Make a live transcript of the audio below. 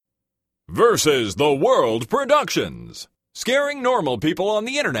versus The World Productions. Scaring normal people on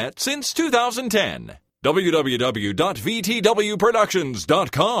the internet since 2010.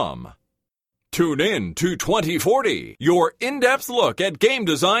 www.vtwproductions.com. Tune in to 2040, your in-depth look at game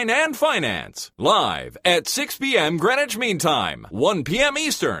design and finance. Live at 6 p.m. Greenwich Mean Time, 1 p.m.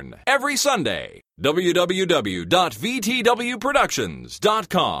 Eastern, every Sunday.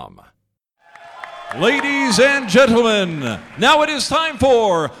 www.vtwproductions.com. Ladies and gentlemen, now it is time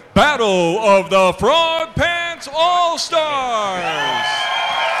for Battle of the Frog Pants All-Stars.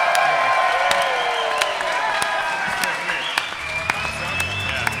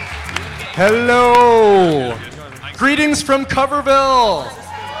 Hello. Greetings from Coverville.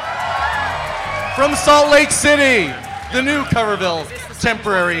 From Salt Lake City, the new Coverville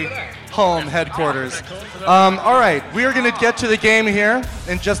temporary home headquarters. All right, we are going to get to the game here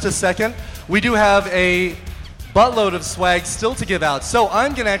in just a second. We do have a buttload of swag still to give out, so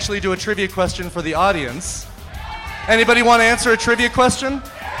I'm going to actually do a trivia question for the audience. Anybody want to answer a trivia question?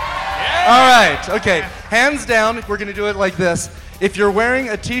 Yeah. All right, okay. Hands down, we're going to do it like this. If you're wearing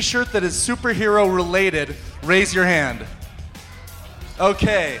a t-shirt that is superhero related, raise your hand.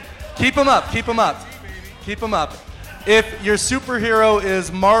 Okay. Keep them up, keep them up. Keep them up. If your superhero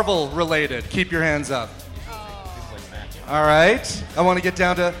is Marvel related, keep your hands up. All right. I want to get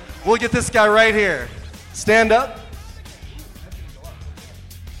down to, we'll get this guy right here. Stand up.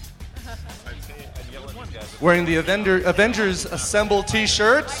 Wearing the Avengers Assemble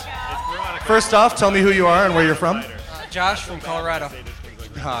t-shirt. First off, tell me who you are and where you're from. Josh from Colorado.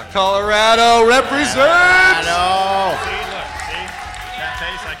 Colorado represents!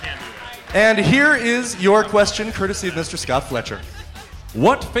 And here is your question, courtesy of Mr. Scott Fletcher.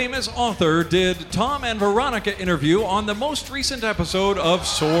 What famous author did Tom and Veronica interview on the most recent episode of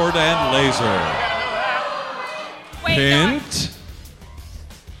Sword and Laser? Wait, Hint.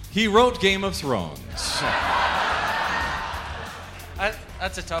 He wrote Game of Thrones.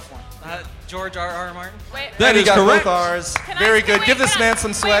 That's a tough one. George R.R. Martin? Wait, That is got correct. both R's. Very good. Give this man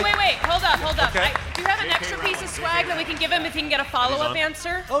some swag. Wait. Hold up. Okay. Do you have an extra piece of swag that we can give him if he can get a follow-up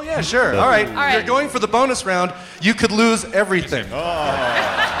answer? Oh, yeah, sure. All right. You're going for the bonus round. You could lose everything. All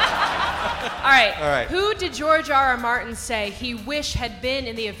right. Who did George R.R. Martin say he wished had been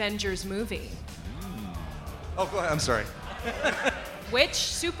in the Avengers movie? Oh, go ahead. I'm sorry. Which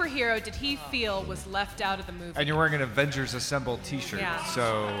superhero did he feel was left out of the movie? And you're wearing an Avengers Assemble t-shirt, Yeah.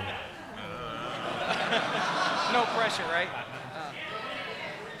 so... No pressure, right?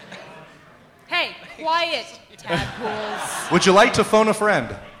 Hey, quiet, tadpoles. Would you like to phone a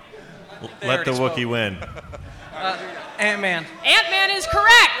friend? Let the Wookiee win. Ant-Man. Ant-Man is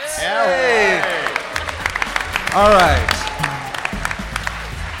correct. Hey. All right.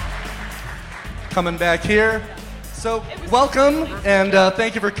 Coming back here. So, welcome, and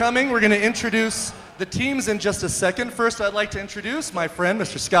thank you for coming. We're going to introduce the teams in just a second. First, I'd like to introduce my friend,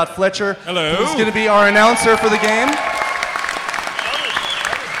 Mr. Scott Fletcher. Hello. Who's going to be our announcer for the game.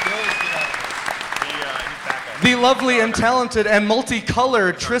 The lovely and talented and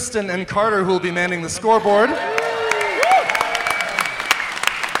multicolored Tristan and Carter, who will be manning the scoreboard.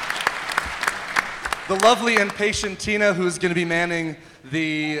 The lovely and patient Tina, who's going to be manning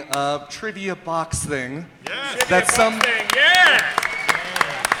the trivia box thing. That's some. Love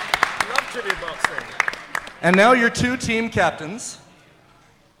trivia box thing. And now your two team captains.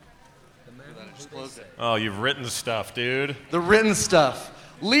 Oh, you've written stuff, dude. The written stuff.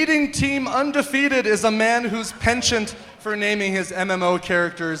 Leading team undefeated is a man whose penchant for naming his MMO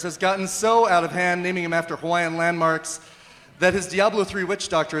characters has gotten so out of hand, naming him after Hawaiian landmarks, that his Diablo 3 Witch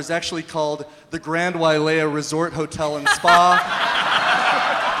Doctor is actually called the Grand Wailea Resort Hotel and Spa.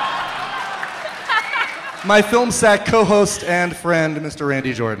 My Film Sack co-host and friend, Mr.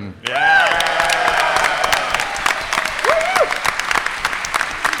 Randy Jordan.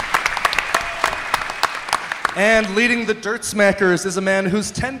 And leading the Dirt Smackers is a man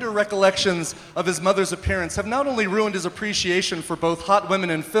whose tender recollections of his mother's appearance have not only ruined his appreciation for both hot women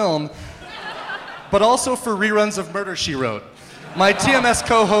in film, but also for reruns of Murder, She Wrote. My TMS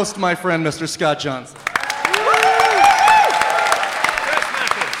co-host, my friend, Mr. Scott Johnson.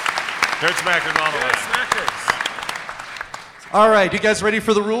 Dirt Smackers on the way. All right, you guys ready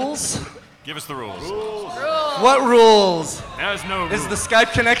for the rules? Give us the rules. What rules? There's no rules. Is the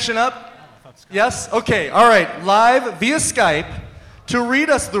Skype connection up? Yes? Okay, all right. Live via Skype to read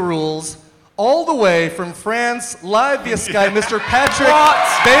us the rules all the way from France, live via Skype, Mr. Patrick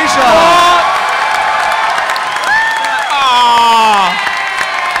Beja.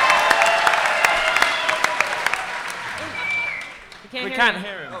 We can't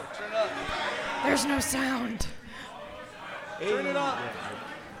hear him. There's no sound. Turn it up.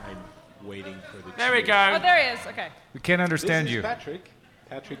 waiting for the There we cheers. go. Oh, there he is. Okay. We can't understand This you. is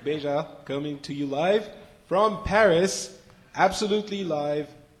Patrick Beja, coming to you live from Paris. Absolutely live,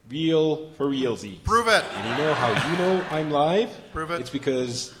 real for realsies. Prove it. And you know how you know I'm live? Prove it. It's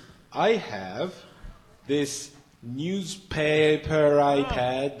because I have this newspaper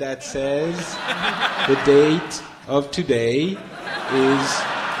iPad that says the date of today is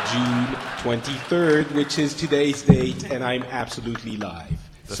June 23rd, which is today's date, and I'm absolutely live.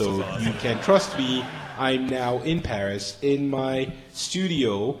 So you can trust me, I'm now in Paris in my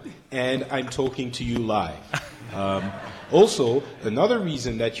studio, and I'm talking to you live. Also, another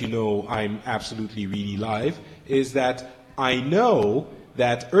reason that you know I'm absolutely really live is that I know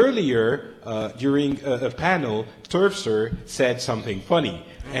that earlier during a panel, Turfster said something funny,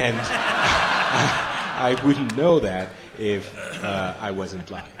 and I wouldn't know that if I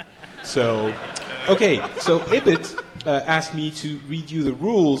wasn't live. So, okay, so Ibit asked me to read you the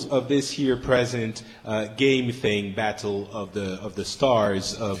rules of this here present game thing, Battle of the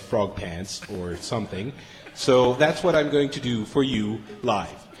Stars of Frog Pants or something. So that's what I'm going to do for you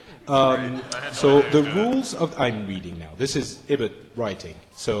live. So the rules of I'm reading now. This is Ibit writing.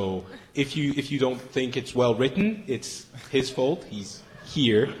 So if you don't think it's well written, it's his fault. He's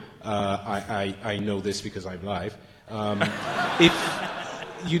here. I know this because I'm live. If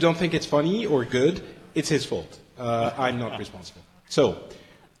you don't think it's funny or good, it's his fault. I'm not responsible. So,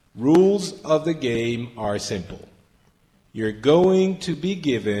 rules of the game are simple. You're going to be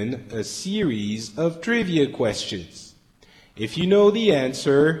given a series of trivia questions. If you know the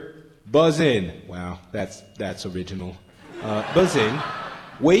answer, buzz in. Wow, that's original. Buzz in.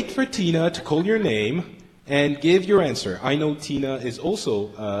 Wait for Tina to call your name and give your answer. I know Tina is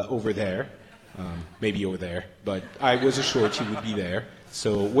also over there. Maybe over there, but I was assured she would be there.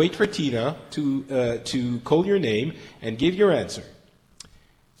 So wait for Tina to call your name and give your answer.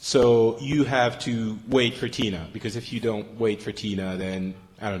 So you have to wait for Tina, because if you don't wait for Tina, then,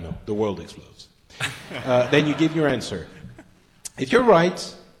 I don't know, the world explodes. Then you give your answer. If you're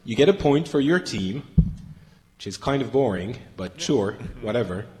right, you get a point for your team, which is kind of boring, but sure,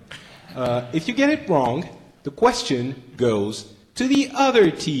 whatever. If you get it wrong, the question goes to the other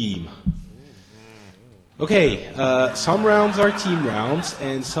team. Okay, some rounds are team rounds,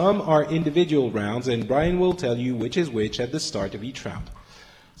 and some are individual rounds, and Brian will tell you which is which at the start of each round.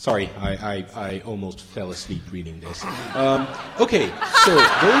 Sorry, I almost fell asleep reading this. Okay, so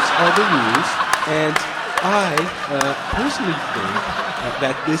those are the rules, and I personally think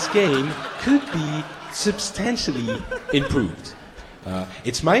that this game could be substantially improved.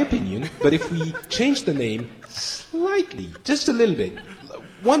 It's my opinion, but if we change the name slightly, just a little bit,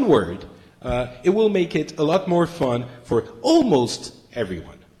 one word, it will make it a lot more fun for almost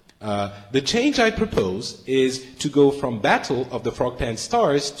everyone. The change I propose is to go from Battle of the Frog Pants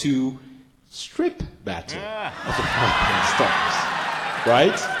Stars to Strip Battle of the Frog Pants Stars.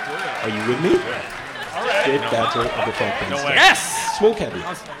 Right? Are you with me? Strip Battle of the Frog Pants Stars. Yes! Small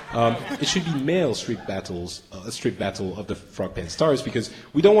caveat. It should be male Strip Battle of the Frog Pants Stars, because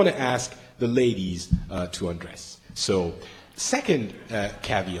we don't want to ask the ladies to undress. So, second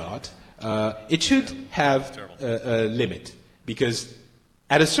caveat, it should have a limit, because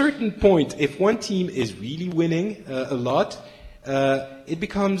at a certain point, if one team is really winning a lot, it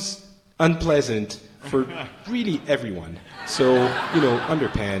becomes unpleasant for really everyone. So,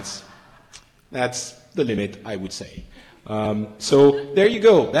 underpants, that's the limit, I would say. So there you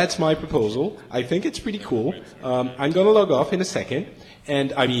go. That's my proposal. I think it's pretty cool. I'm going to log off in a second,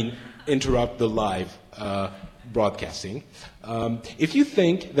 and interrupt the live broadcasting. If you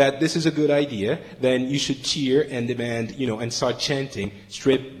think that this is a good idea, then you should cheer and demand, and start chanting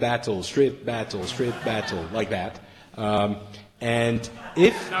strip battle, strip battle, strip battle, like that. And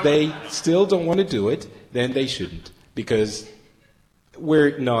if they still don't want to do it, then they shouldn't, because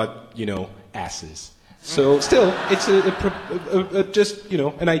we're not, asses. So still, it's just,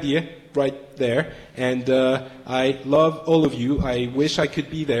 an idea right there. And I love all of you. I wish I could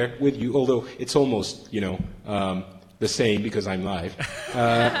be there with you, although it's almost, the same because I'm live.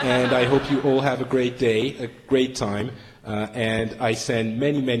 And I hope you all have a great day, a great time. And I send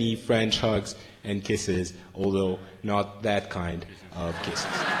many, many French hugs and kisses, although not that kind of kisses.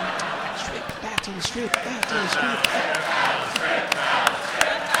 Strip battle, strip battle, strip battle.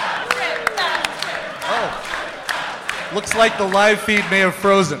 Oh, looks like the live feed may have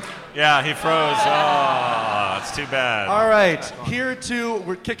frozen. Yeah, he froze. Oh, it's too bad. All right, here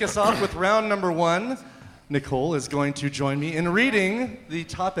to kick us off with round number one, Nicole is going to join me in reading the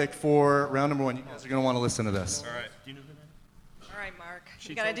topic for round number one. You guys are going to want to listen to this. All right. All right, Mark.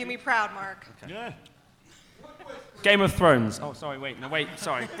 You got to do me proud, Mark. Yeah. Game of Thrones. Oh, sorry, wait,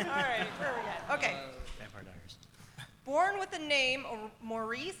 sorry. All right, where are we at? Okay. Vampire Diaries. Born with the name of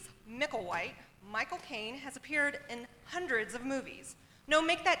Maurice Micklewhite, Michael Caine has appeared in hundreds of movies. No,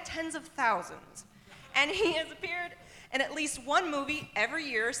 make that tens of thousands. And he has appeared in at least one movie every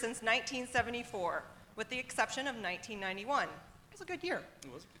year since 1974, with the exception of 1991. It was a good year.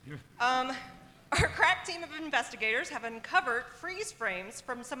 It was a good year. Our crack team of investigators have uncovered freeze frames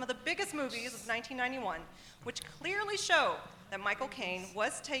from some of the biggest movies of 1991, which clearly show that Michael Caine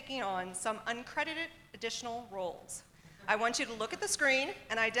was taking on some uncredited additional roles. I want you to look at the screen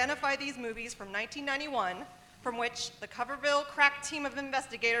and identify these movies from 1991, from which the Coverville crack team of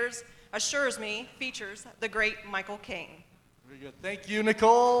investigators assures me features the great Michael Caine. Very good. Thank you,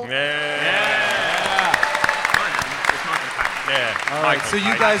 Nicole. All right, so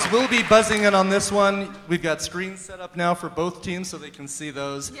you guys will be buzzing in on this one. We've got screens set up now for both teams so they can see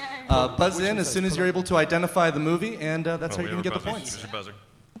those. Buzz in as soon as you're able to identify the movie, and that's how you're going to get the points. Where's your buzzer?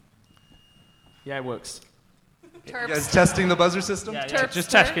 Yeah, it works. You guys testing the buzzer system? Yeah, just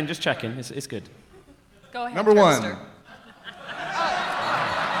checking, It's good. Go ahead. Number one.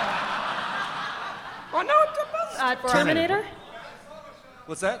 Oh, no, Terminator?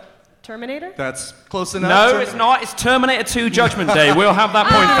 What's that? Terminator? That's close enough. No, it's not. It's Terminator 2 Judgment Day. We'll have that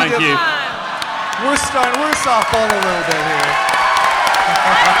point, thank you. We're softballing a little bit here.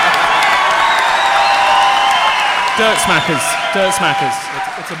 Dirt smackers.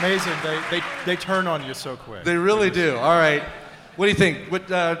 It's amazing. They turn on you so quick. They really do. All right. What do you think?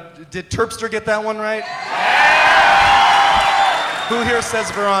 Did Terpster get that one right? Who here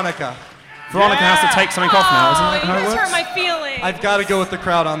says Veronica? Veronica has to take something off now, isn't that how it You just works? hurt my feelings. I've got to go with the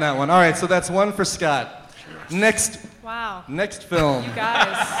crowd on that one. All right, so that's one for Scott. Next film. You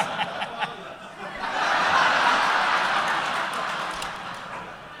guys.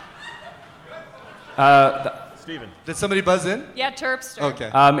 Steven. Did somebody buzz in? Yeah, Terpster.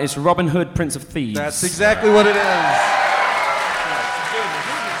 Okay. It's Robin Hood, Prince of Thieves. That's exactly what it is.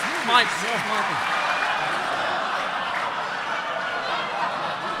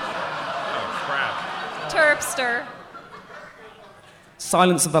 Terpster.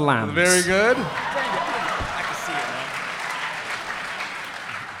 Silence of the Lambs. Very good. I can see it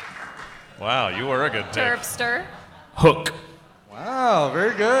now. Wow, you were a good pick. Terpster. Hook. Wow,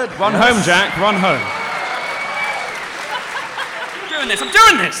 very good. Run home, Jack. Run home. I'm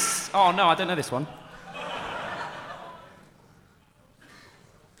doing this. Oh, no, I don't know this one.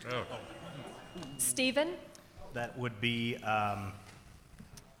 Oh. Steven. That would be,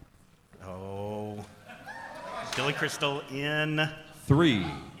 Billy Crystal in... 3,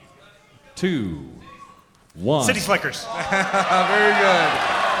 2, 1. City Slickers. Very good.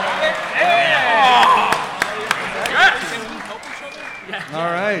 All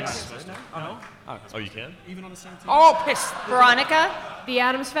right. Oh, you can? Even on the same team? Oh, piss. Veronica. The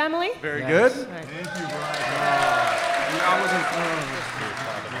Addams Family. Very good. Right. Thank you,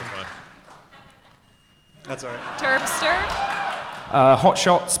 That's all right. Terpster. Hot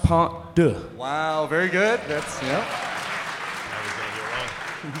Shots Part 2. Wow, very good. That's, yeah. I was going to get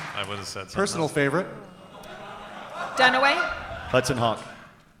wrong. I would have said something Personal else. favorite. Dunaway. Hudson Hawk.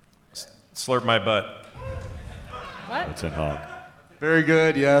 Slurp my butt. What? Hudson Hawk. Very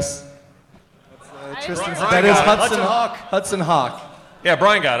good, yes. That's, Tristan's, Brian that is got it. Hudson Hawk. Hudson Hawk. Yeah,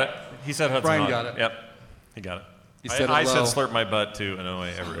 Brian got it. He said Hudson Brian Hawk. got it. Yep, he got it. He said it I low. said slurp my butt too, and I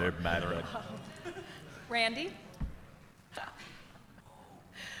ever mad right. Randy.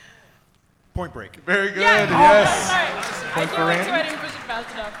 Point Break. Very good, Yeah. yes. Oh, sorry. Point I for knew it, so I Randy. didn't push it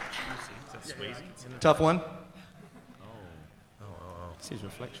fast enough. Tough one. It's his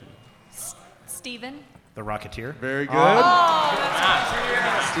reflection. Steven. The Rocketeer. Very good. Oh,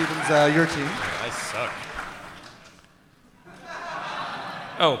 that's Steven's your team. I suck.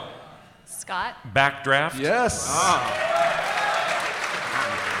 Oh, Scott. Backdraft. Yes.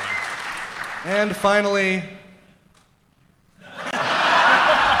 And finally,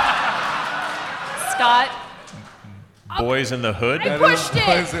 Scott. Boys in the Hood. I pushed it.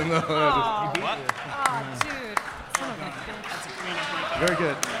 Boys in the Hood. Oh, dude. Son of a- Very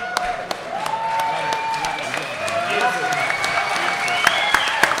good.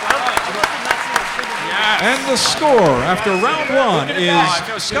 and the score after round 1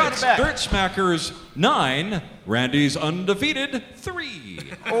 is Scott's Dirt Smackers 9, Randy's undefeated 3.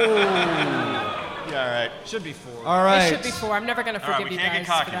 Yeah, all right. Should be 4. All It right. should be 4. I'm never going to forgive you guys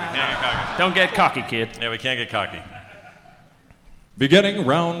for that. Don't get cocky, kid. Yeah, we can't get cocky. Beginning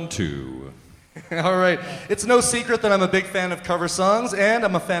round 2. All right. It's no secret that I'm a big fan of cover songs, and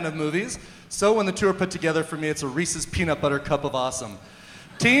I'm a fan of movies. So when the two are put together for me, it's a Reese's Peanut Butter Cup of awesome.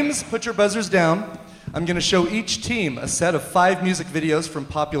 Teams, put your buzzers down. I'm going to show each team a set of 5 music videos from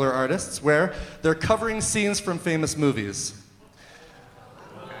popular artists where they're covering scenes from famous movies.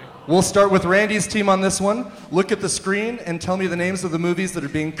 We'll start with Randy's team on this one. Look at the screen and tell me the names of the movies that are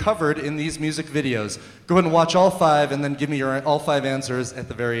being covered in these music videos. Go ahead and watch all 5 and then give me your all 5 answers at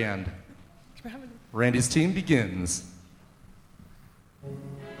the very end. Randy's team begins.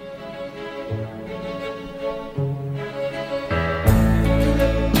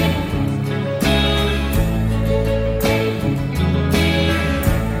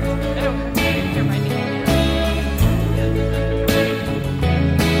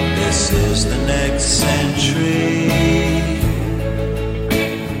 This is the next century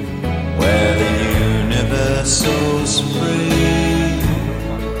where the universal's free.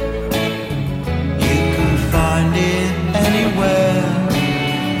 You can find it anywhere.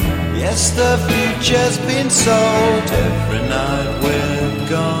 Yes, the future's been sold. Every night we're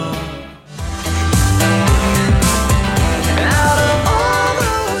gone. Out of all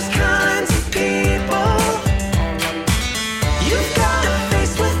those kinds of people, you've got a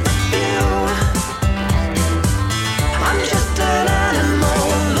face with a few. I'm just an animal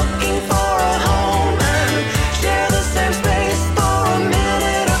looking for a home and share the same space for a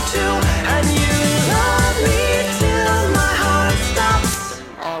minute or two. And you love me till my heart stops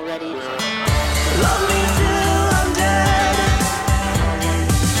already. Love me till I'm dead.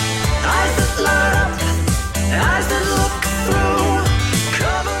 Eyes that light up, eyes that look through.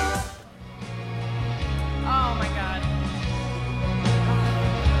 Cover. Oh my God.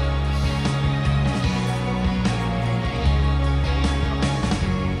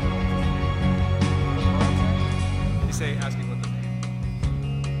 You say asking what the name.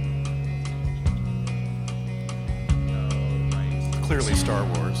 Clearly Star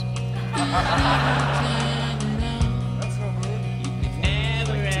Wars.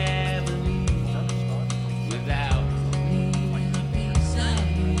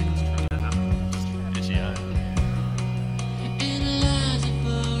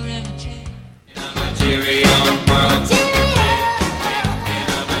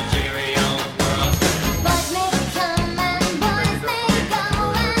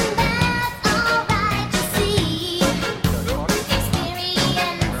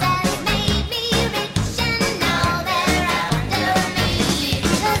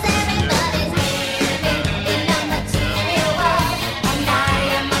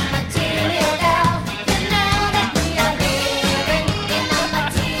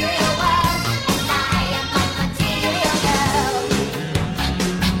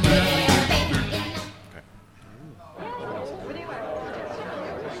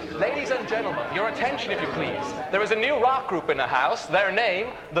 Ladies and gentlemen, your attention if you please. There is a new rock group in the house, their name,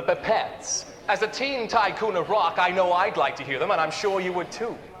 the Pipettes. As a teen tycoon of rock, I know I'd like to hear them, and I'm sure you would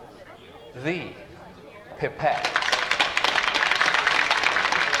too. The Pipettes.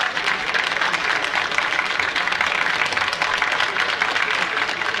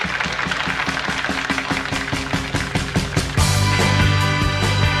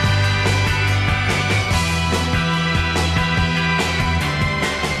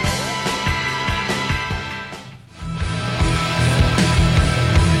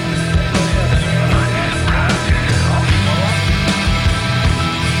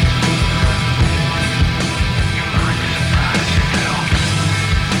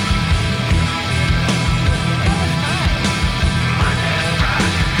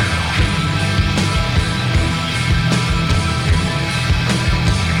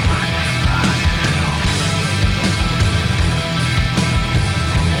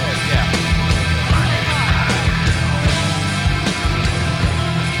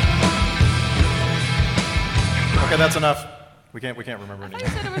 Okay, that's enough. We can't remember anymore. I thought you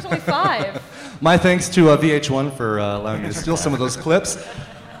said it was only 5. My thanks to VH1 for allowing me to steal some of those clips.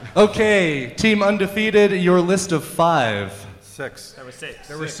 Okay, team undefeated, your list of 5. 6. There were 6.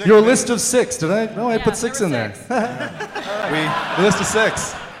 There were 6. Your list of 6. Did I? No, I put 6 in there. The list of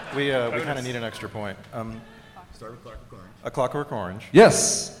 6. We kind of need an extra point. Start with Clockwork Orange. A Clockwork Orange.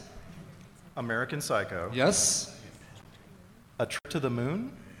 Yes. American Psycho. Yes. A Trip to the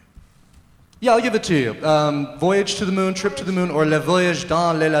Moon. Yeah, I'll give it to you. Voyage to the Moon, Trip to the Moon, or Le Voyage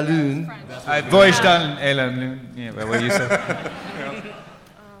dans la Lune. Voyage dans la Lune. Yeah, what do you say?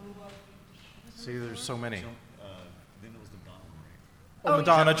 See, there's so many. Oh,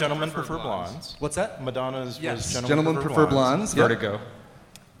 Madonna, Gentlemen Prefer Blondes. What's that? Madonna's Yes, was Gentlemen Prefer Blondes. Yep. Vertigo.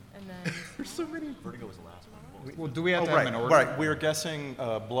 There's so many. Vertigo was the last one. Well, do we have to have an order? Right, we are guessing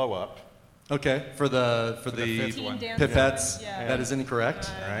Blow Up. Okay, for the fifth one. Pipettes, Yeah. that is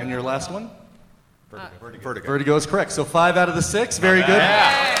incorrect. And your last one? Vertigo. Vertigo is correct. So 5 out of the 6. Very good.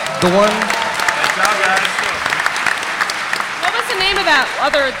 The one. What was the name of that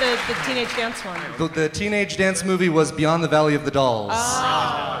the teenage dance one? The teenage dance movie was Beyond the Valley of the Dolls.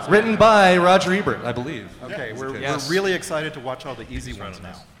 Written by Roger Ebert, I believe. Okay, we're really excited to watch all the easy ones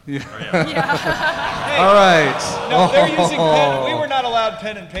now. All right. No, they're using pen. We were not allowed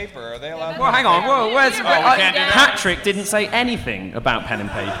pen and paper. Are they allowed? Well, hang on. Whoa, where's we can't do that. Patrick didn't say anything about pen and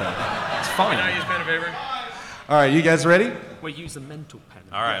paper. It's fine. Can I use pen and paper? All right, you guys ready? We use a mental pen.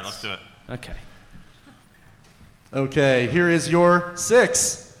 All right, let's do it. Okay. Okay, here is your set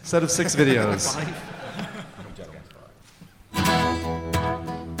of 6 videos.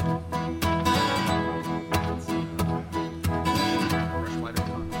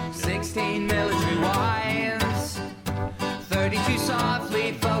 16 military wives, 32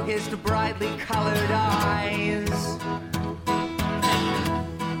 softly focused, brightly colored eyes,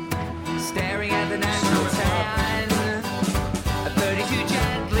 staring at the natural tan, 32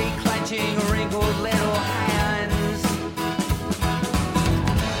 gently clenching wrinkled little hands,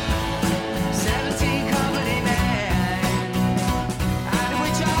 17 company men, out of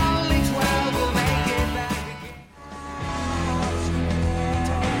which only 12 will make it back again.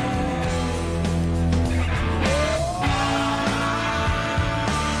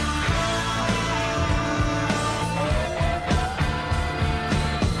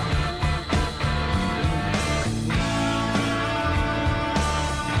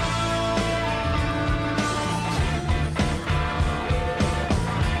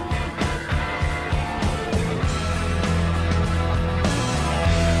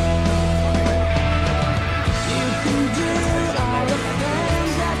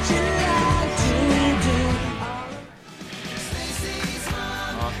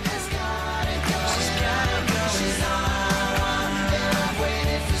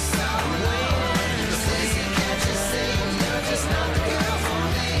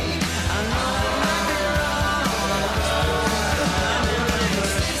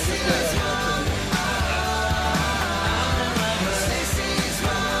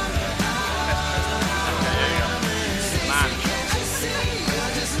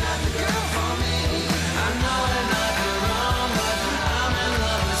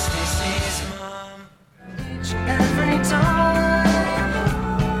 Every time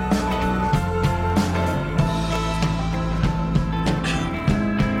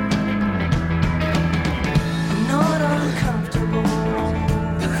I'm not uncomfortable,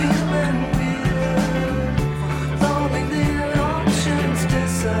 feeling weird, lonely, the options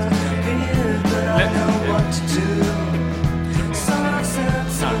disappear, but I know what to do. Some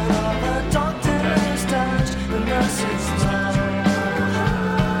sense of a doctor's touch, the nurse's touch.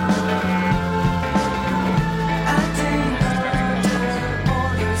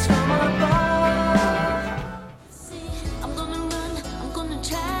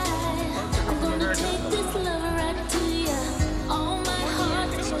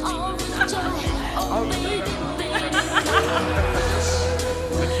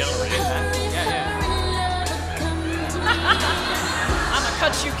 I'ma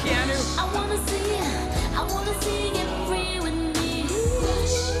cut you, Keanu. I wanna see you free with me.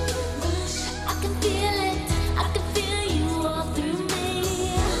 I can feel you all through me.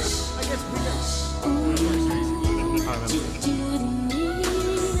 I guess we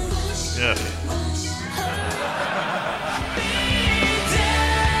Yeah.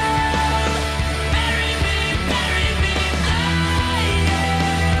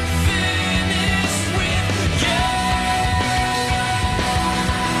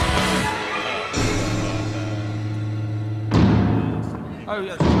 Oh,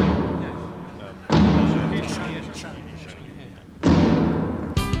 yeah.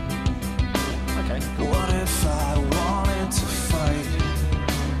 Okay. What if I wanted to fight?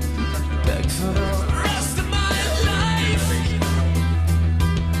 Beg for the rest of my life.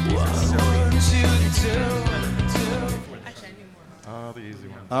 What would you do? Oh, the easy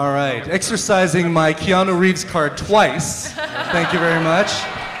one. All right, exercising my Keanu Reeves card twice. Thank you very much.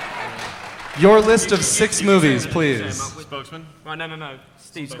 Your list of 6 movies, please. Spokesman? Right, no.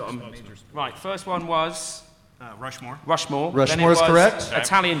 Steve's got them. Right, first one was Rushmore. Rushmore. Rushmore Then it is was correct.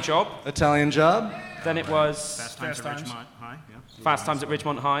 Italian Job. Italian Job. Then it was Fast Times at Ridgemont High. Yeah. Fast Times at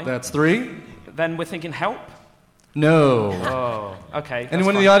Ridgemont High. That's 3. Then we're thinking Help. No. Oh, okay.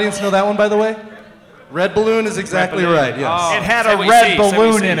 Anyone in the audience know that one, by the way? Red Balloon is exactly Balloon. right, yes. Oh, It had say a what you red see, say what you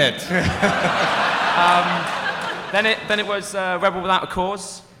balloon see. in it. Then it was Rebel Without a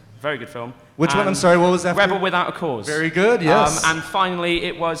Cause. Very good film. Which one? And I'm sorry, what was that? Rebel Without a Cause. Very good, yes. And finally,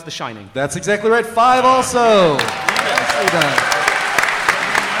 it was The Shining. That's exactly right. 5 also. Nicely done.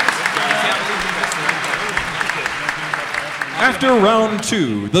 after round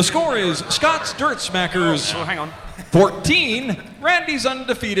 2. The score is Scott's Dirt Smackers 14, Randy's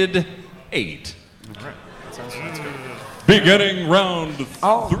undefeated 8. All right. That's good. Beginning round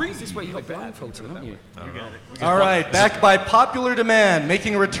 3. This is where you got blindfolded, haven't you? All right, back by popular demand,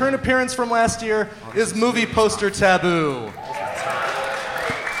 making a return appearance from last year is Movie Poster Taboo.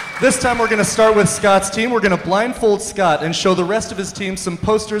 This time we're going to start with Scott's team. We're going to blindfold Scott and show the rest of his team some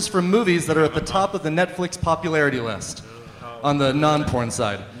posters from movies that are at the top of the Netflix popularity list on the non-porn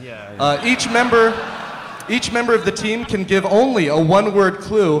side. Each member of the team can give only a one-word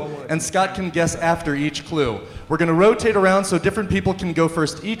clue, and Scott can guess after each clue. We're going to rotate around so different people can go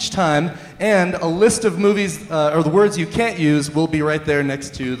first each time, and a list of movies or the words you can't use will be right there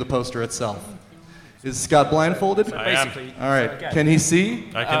next to the poster itself. Is Scott blindfolded? I am. All right. Can he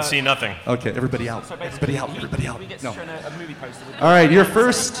see? I can see nothing. Okay, everybody out. Everybody out. Everybody out. No. A movie poster with All right, your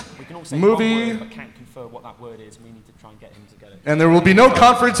first we can all say movie, one word, but can't confer what that word is. We need to try and get him to get it. and there will be no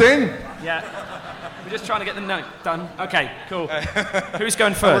conferencing. Yeah. We're just trying to get the note done. Okay, cool. Who's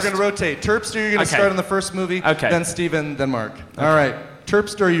going We're first? going to rotate. Terpster, you're going to start on the first movie. Okay. Then Steven, then Mark. All right.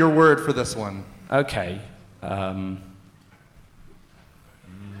 Terpster, your word for this one. Okay.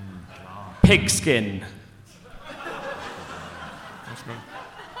 Pigskin.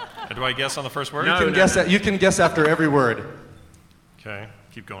 Do I guess on the first word? You can guess after every word. Okay,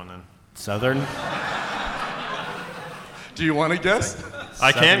 keep going then. Southern. Do you want to guess?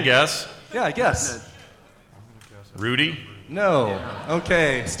 I can guess. Yeah, I guess. Rudy? No.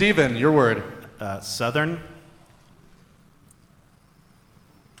 Okay. Steven, your word. Southern.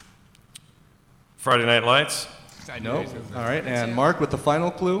 Friday Night Lights? No. All right. And Mark with the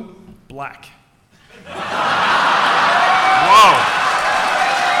final clue. Black. Whoa!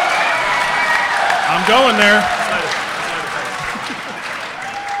 I'm going there.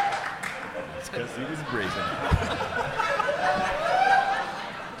 It's because he was brazen.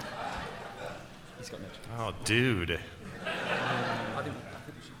 Oh, dude.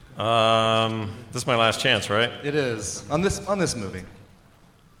 This is my last chance, right? It is. On this movie.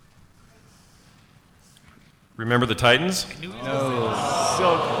 Remember the Titans? No.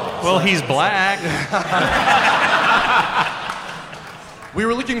 Well, he's black. We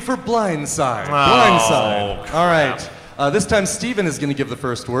were looking for Blindside. Oh, Blindside. All right. This time Steven is going to give the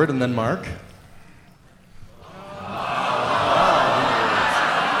first word, and then Mark.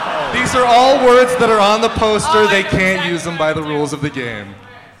 These are all words that are on the poster. They can't use them by the rules of the game.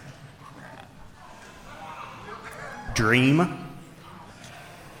 Dream.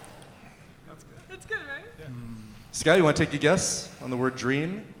 That's good, right? Scott, you want to take a guess on the word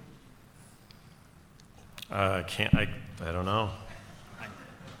dream? I don't know.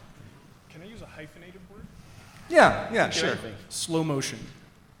 Can I use a hyphenated word? Yeah, sure. Slow motion.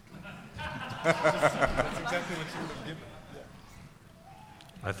 That's exactly what you would have given.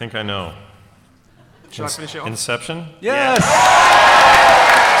 I think I know. Should I finish it off? Inception? Yes!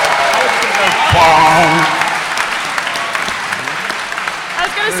 I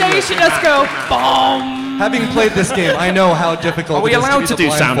was going to say you should just go, boom. Having played this game, I know how difficult Are we it is allowed to to be do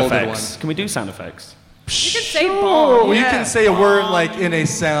the sound blindfolded effects? Can we do sound effects? You can say boom. Well, you can say a word like in a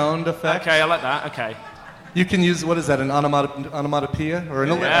sound effect. Okay, I like that. Okay. You can use, what is that, an onomatopoeia? Or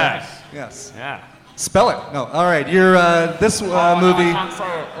an Yes. Yes. Yeah. Spell it. No. All right. This movie.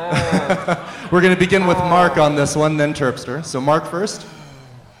 We're going to begin with Mark on this one, then Terpster. So Mark first.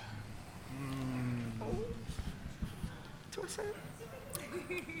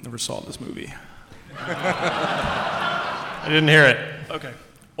 Never saw this movie. I didn't hear it. Okay.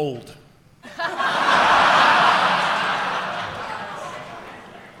 Old.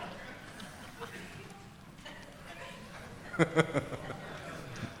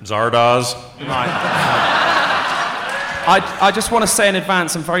 Zardoz. I just want to say in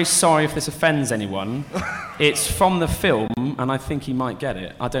advance, I'm very sorry if this offends anyone. It's from the film, and I think he might get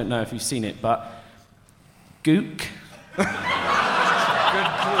it. I don't know if you've seen it, but Gook. Good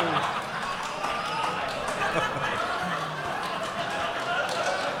clue.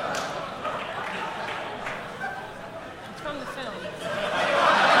 It's from the film.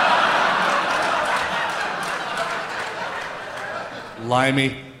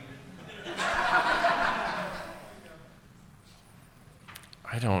 Limey.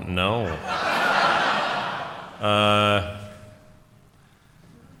 I don't know. I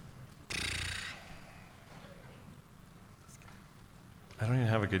don't even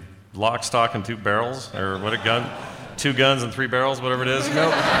have a good lock, stock, and two barrels, or what a gun, 2 guns and 3 barrels, whatever it is.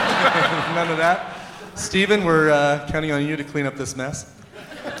 Nope. None of that. Steven, we're counting on you to clean up this mess.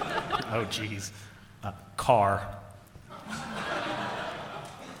 Oh, jeez. Car.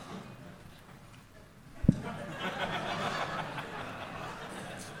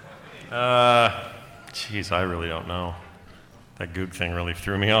 Jeez, I really don't know. That gook thing really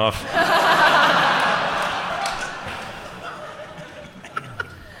threw me off.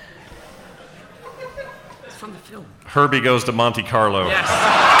 It's from the film. Herbie Goes to Monte Carlo. Yes.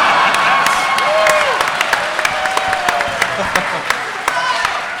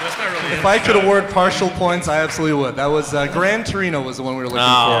 If I could award partial points, I absolutely would. That was Gran Torino was the one we were looking for.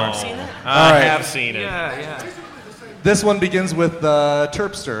 Have seen it? I have seen it. Yeah. This one begins with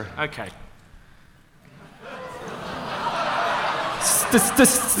Terpster. Okay.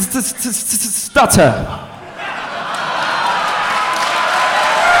 Stutter.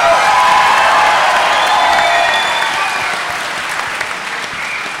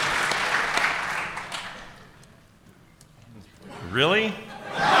 Really?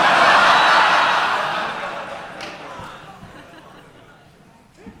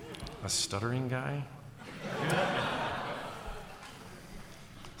 A stuttering guy?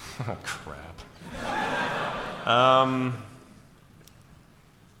 Oh, crap.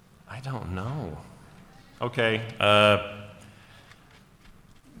 I don't know. Okay.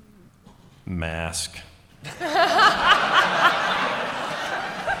 Mask.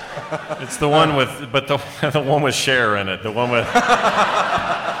 It's the one with, but the one with Cher in it. The one with.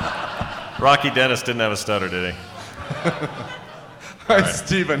 Rocky Dennis didn't have a stutter, did he? All right,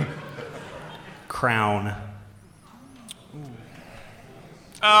 Steven. Crown.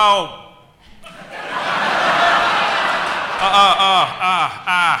 Oh.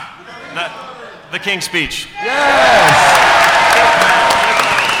 The King's Speech.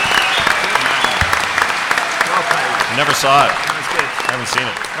 Never saw it. I haven't seen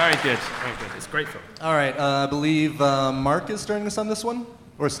it. Very good. Very good. It's a great film. All right, I believe Mark is starting us on this one?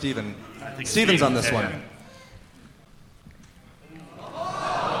 Or Steven? Steven's on this one.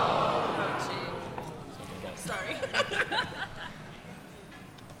 Sorry.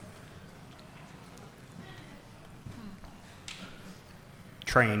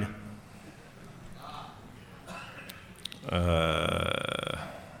 Train.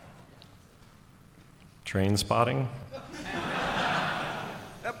 Train spotting?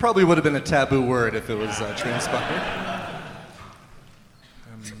 That probably would have been a taboo word if it was train spotting.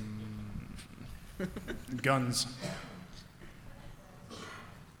 Guns.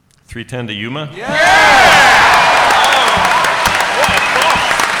 310 to Yuma?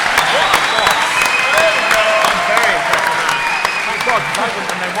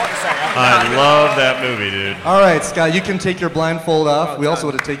 I love that movie, dude. All right, Scott, you can take your blindfold off. We also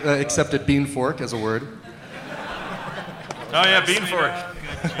would have accepted bean fork as a word. Oh, yeah, bean fork.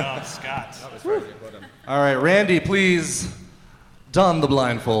 Good job, Scott. All right, Randy, please don the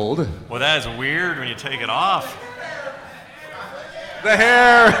blindfold. Well, that is weird when you take it off. The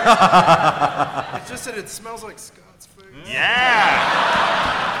hair! It's just that it smells like Scott's food. Yeah!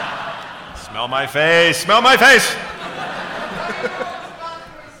 Smell my face! Smell my face!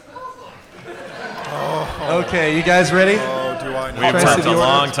 Okay, you guys ready? Oh, do I know? We've worked a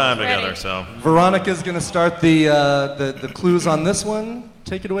long time together, so. Veronica's going to start the clues on this one.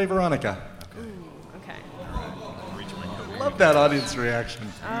 Take it away, Veronica. Okay. Love that audience reaction.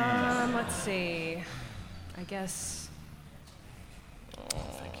 Let's see. I guess.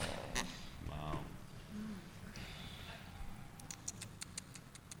 Wow.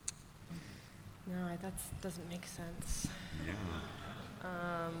 No, that doesn't make sense.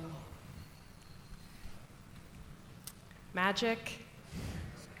 Magic.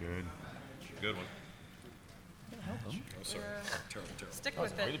 Good. Good one. Oh, sorry. Terrible. Stick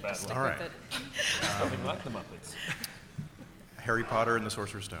with it. Just stick All right. with it. Nothing like the Muppets. Harry Potter and the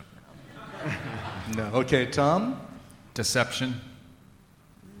Sorcerer's Stone. No. Okay, Tom? Deception.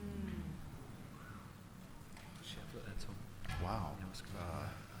 Wow.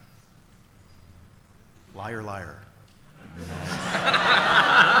 Liar, liar.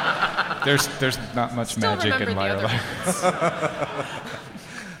 There's not much Still magic in remember the Liar other Liar.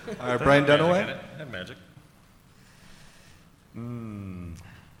 All right, Brian Dunaway. Have magic.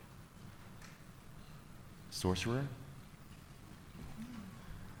 Sorcerer?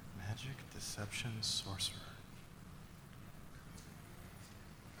 Magic, deception, sorcerer.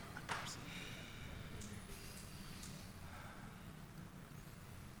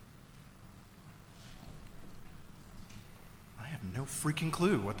 I have no freaking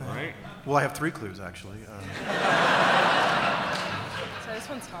clue. What the Right. heck? Well, I have 3 clues, actually. So this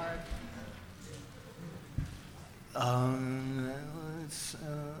one's hard. Let's,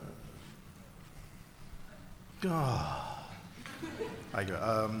 I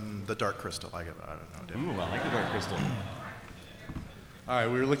go, the Dark Crystal. I don't know. Ooh, I like the Dark Crystal. All right,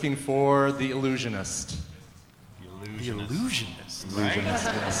 we were looking for the illusionist. The Illusionist. Illusionist, Right?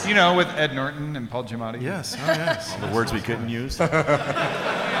 yes. You know, with Ed Norton and Paul Giamatti. Yes, oh yes. All the words we couldn't use. All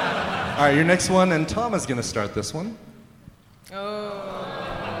right, your next one, and Tom is going to start this one. Oh.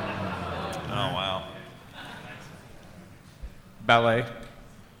 Oh, wow. Ballet.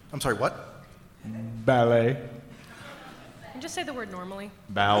 I'm sorry, what? Ballet. And just say the word normally.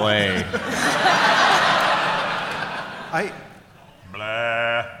 Ballet.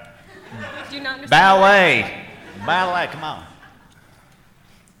 Blah. Do you not understand? Ballet. Ballet, come on.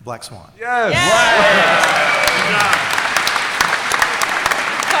 Black Swan. Yes.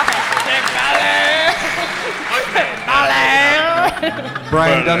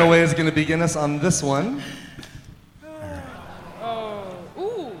 Brian Dunaway is going to begin us on this one. Oh.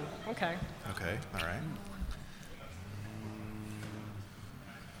 Ooh. Okay. Okay, all right.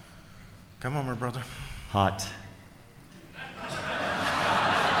 Come on, my brother. Hot.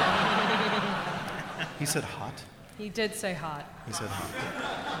 He said hot. He did say hot. He said hot.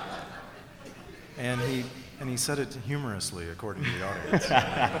 And he said it humorously, according to the audience.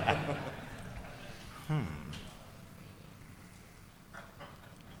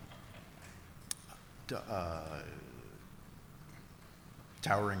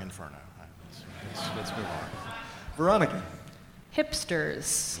 Towering Inferno. Let's move on. Veronica.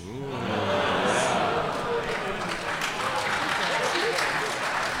 Hipsters.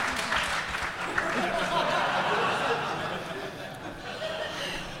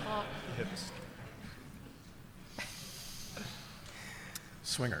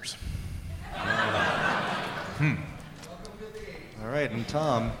 Swingers. All right, and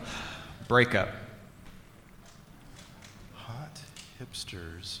Tom. Breakup. Hot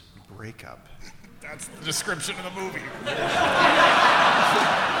hipsters breakup. That's the description of the movie. It's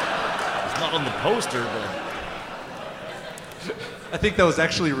not on the poster, but. I think that was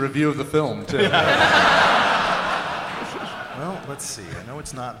actually a review of the film, too. Well, let's see. I know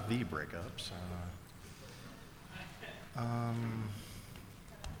it's not the breakup, so.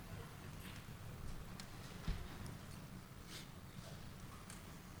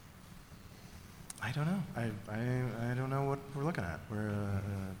 I don't know. I don't know what we're looking at. We're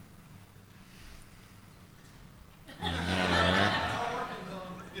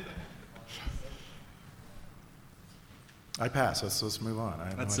I pass. Let's move on.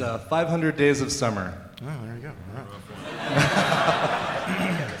 That's 500 Days of Summer. Oh, there you go. All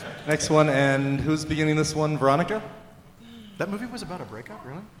right. Next one, and who's beginning this one? Veronica? That movie was about a breakup,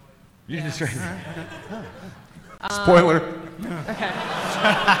 really? You just right. Spoiler. Okay.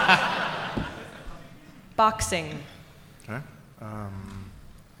 Boxing. Okay.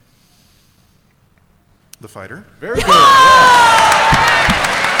 The Fighter. Very good. Those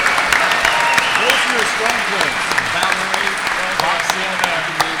are your strong points. Ballet, boxing,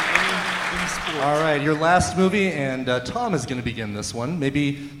 any sport. All right, your last movie, and Tom is going to begin this one.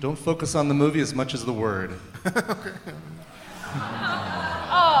 Maybe don't focus on the movie as much as the word.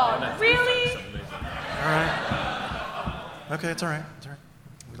 Oh, really? All right. Okay, it's all right. It's all right.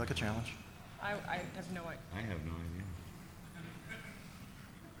 We like a challenge. I have no idea. I have no idea.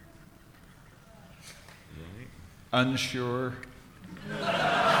 Unsure.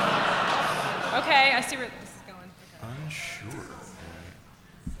 Okay, I see where this is going. Okay. Unsure.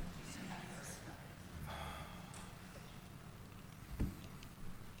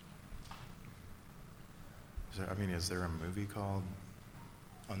 Is there a movie called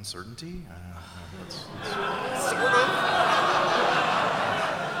Uncertainty? I don't know.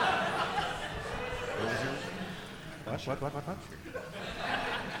 Sort of. What?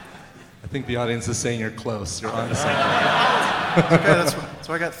 I think the audience is saying you're close. You're on to something. Okay,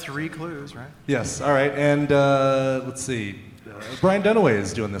 so I got 3 clues, right? Yes, all right. And let's see. Brian Dunaway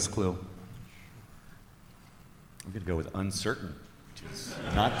is doing this clue. I'm going to go with uncertain, which is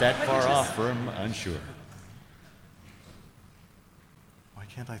not that far off from unsure. Why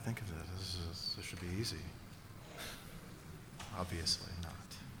can't I think of it? This should be easy. Obviously not.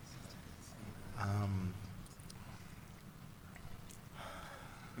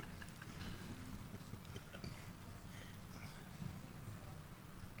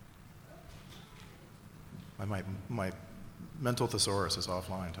 My mental thesaurus is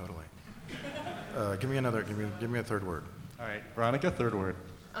offline totally. Give me a third word. All right, Veronica, third word.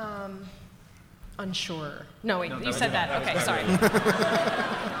 Unsure. No, wait, you said that. Okay, sorry.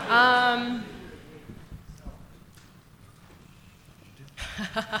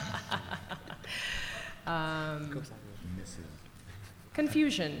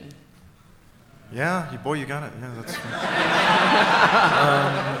 Confusion. Yeah, boy, you got it. Yeah, that's.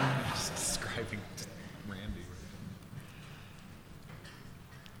 Just describing Randy.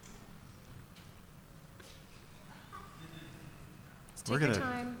 We're your gonna,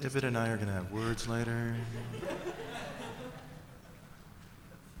 time. Ibbot and I are gonna have words later.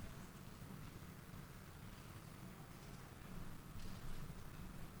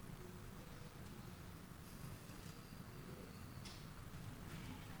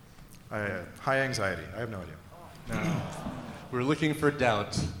 High anxiety. I have no idea. No. We're looking for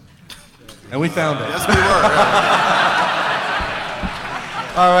doubt. And we found it. Yes, we were.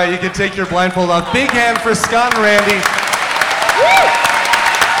 All right, you can take your blindfold off. Big hand for Scott and Randy.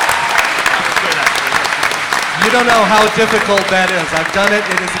 You don't know how difficult that is. I've done it.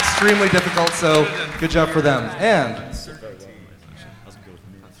 It is extremely difficult, so good job for them. And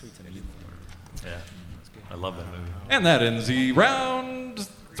Yeah, I love that movie. And that ends the round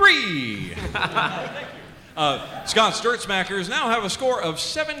 3. Scott's Dirt Smackers now have a score of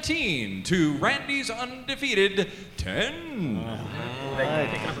 17 to Randy's undefeated 10.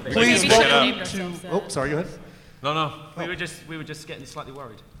 please welcome to. Oh, sorry. Go ahead. No. We were just getting slightly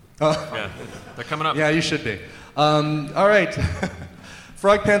worried. Yeah, they're coming up. Yeah, you should be. All right.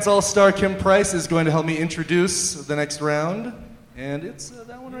 Frog Pants All-Star Kim Price is going to help me introduce the next round, and it's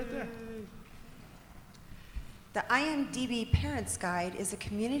that one right there. The IMDb Parents Guide is a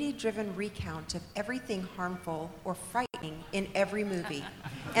community-driven recount of everything harmful or frightening in every movie,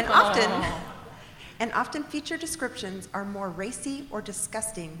 and often feature descriptions are more racy or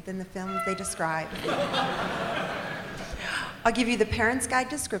disgusting than the films they describe. I'll give you the Parents Guide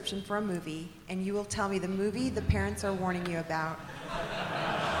description for a movie, and you will tell me the movie the parents are warning you about.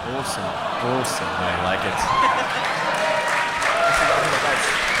 Awesome. I like it.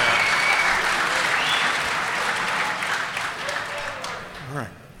 All right.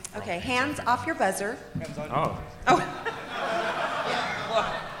 Okay, hands off your buzzer. Oh.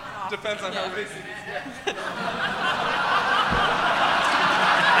 Depends on how racy it is.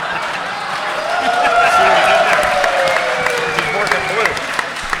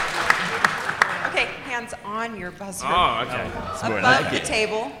 Okay, hands on your buzzer. Oh, okay. Above the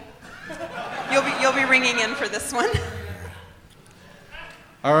table. You'll be ringing in for this one.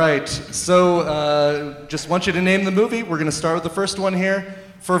 All right, so just want you to name the movie. We're going to start with the first one here.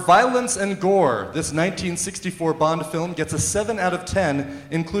 For violence and gore, this 1964 Bond film gets a 7 out of 10,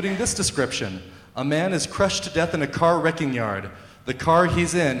 including this description. A man is crushed to death in a car wrecking yard. The car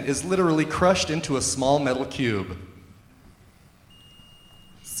he's in is literally crushed into a small metal cube.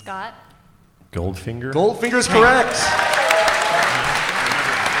 Scott. Goldfinger? Goldfinger's correct.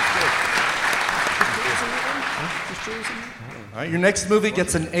 All right, your next movie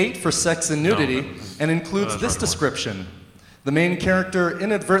gets an 8 for sex and nudity and includes this description. The main character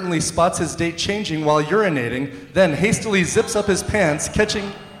inadvertently spots his date changing while urinating, then hastily zips up his pants,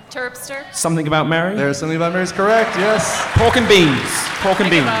 catching... Terpster. Something About Mary? There's Something About Mary's correct, yes. Pork and beans. Pork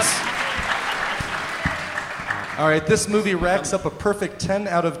and beans. All right, this movie racks up a perfect 10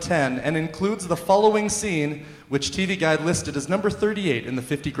 out of 10 and includes the following scene, which TV Guide listed as number 38 in the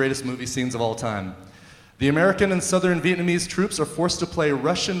 50 greatest movie scenes of all time. The American and Southern Vietnamese troops are forced to play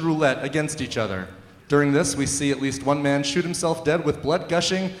Russian roulette against each other. During this, we see at least one man shoot himself dead with blood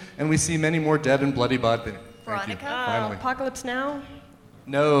gushing, and we see many more dead and bloody body. Thank you. Finally. Apocalypse Now.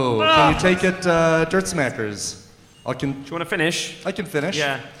 No. Can you take it, Dirt Smackers? Do you want to finish? I can finish.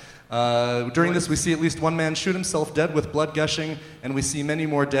 Yeah. During this, we see at least one man shoot himself dead with blood gushing, and we see many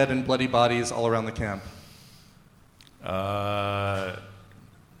more dead and bloody bodies all around the camp. The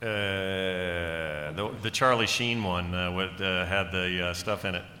Charlie Sheen one had the stuff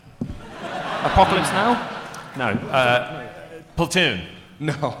in it. Apocalypse Now? No. Platoon.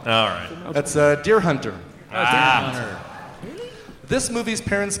 No. All right. That's Deer Hunter. This movie's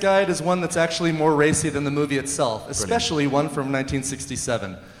Parents' Guide is one that's actually more racy than the movie itself, especially one from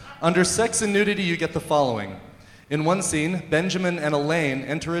 1967. Under sex and nudity, you get the following. In one scene, Benjamin and Elaine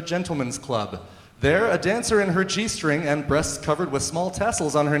enter a gentleman's club. There, a dancer in her G-string and breasts covered with small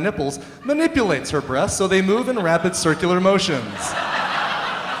tassels on her nipples manipulates her breasts so they move in rapid circular motions.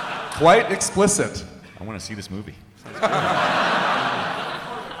 Quite explicit. I want to see this movie.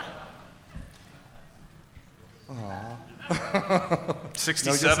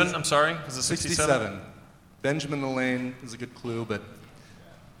 67, No, I'm sorry? Was it 67? Benjamin and Elaine is a good clue, but...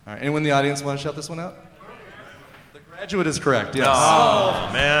 All right, anyone in the audience want to shout this one out? The Graduate is correct, yes. Oh,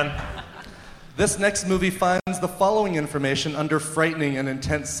 man. This next movie finds the following information under frightening and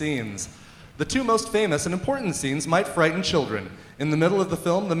intense scenes. The two most famous and important scenes might frighten children. In the middle of the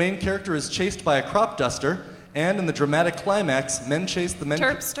film, the main character is chased by a crop duster, and in the dramatic climax, men chase the men...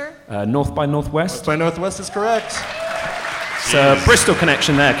 Terpster. North by Northwest. North by Northwest is correct. It's a Bristol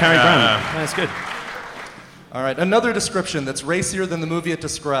connection there, Cary Grant. That's good. All right, another description that's racier than the movie it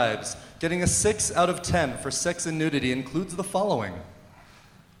describes. Getting a 6 out of 10 for sex and nudity includes the following.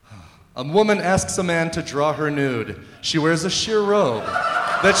 A woman asks a man to draw her nude. She wears a sheer robe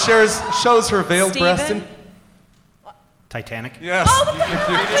that shows her veiled breasts and... Titanic? Yes.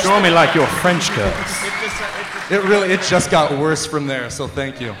 Draw me like your French girls. It just got worse from there, so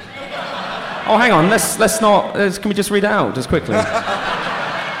thank you. Oh, hang on. Let's not. Can we just read it out just quickly?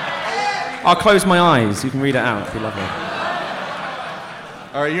 I'll close my eyes. You can read it out. It'd be lovely.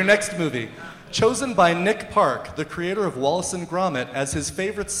 All right, your next movie. Chosen by Nick Park, the creator of Wallace and Gromit, as his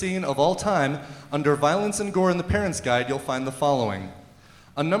favorite scene of all time, under Violence and Gore in the Parent's Guide, you'll find the following.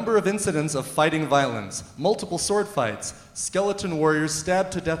 A number of incidents of fighting violence, multiple sword fights, skeleton warriors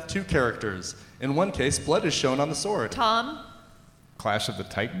stabbed to death 2 characters. In one case, blood is shown on the sword. Tom? Clash of the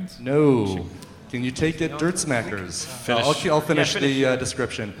Titans? No. Can you take it, Dirt Smackers? I'll finish the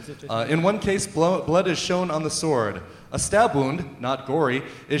description. In one case, blood is shown on the sword. A stab wound, not gory,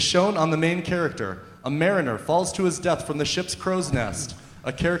 is shown on the main character. A mariner falls to his death from the ship's crow's nest.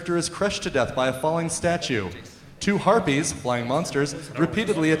 A character is crushed to death by a falling statue. 2 harpies, flying monsters,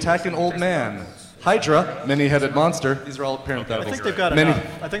 repeatedly attack an old man. Hydra, many-headed monster. These are all parentheticals. I think they've got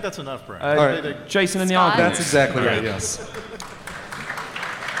enough. I think that's enough, Brian. All right. Jason and the Argonauts. That's exactly right, yes.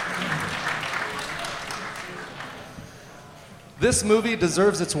 This movie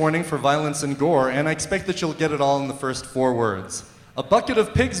deserves its warning for violence and gore, and I expect that you'll get it all in the first 4 words. A bucket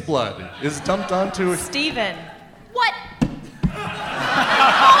of pig's blood is dumped onto... Steven. What?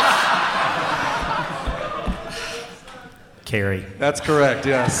 Carrie. That's correct,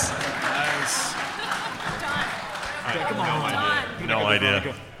 yes. Nice. No idea.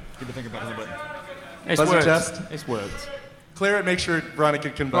 Get to think about it a little bit. It's Buzzer worked. test? It's worked. Clear it, make sure Veronica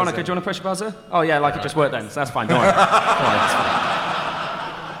can buzz Veronica, in. do you want to push a buzzer? Oh, yeah, like it just worked then, so that's fine. Don't worry. Don't worry,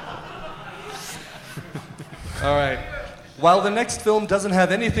 it's fine. All right. While the next film doesn't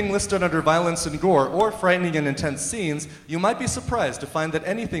have anything listed under violence and gore or frightening and intense scenes, you might be surprised to find that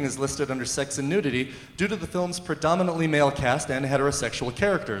anything is listed under sex and nudity due to the film's predominantly male cast and heterosexual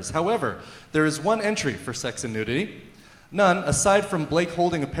characters. However, there is one entry for sex and nudity. None, aside from Blake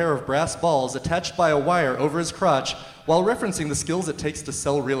holding a pair of brass balls attached by a wire over his crotch while referencing the skills it takes to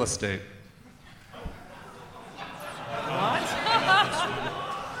sell real estate.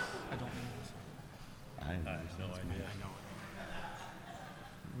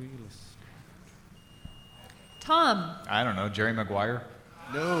 Tom. I don't know, Jerry Maguire?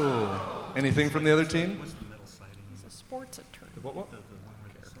 No. Anything from the other team? He's a sports attorney. What? That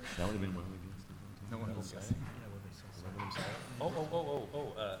would have been one No one else.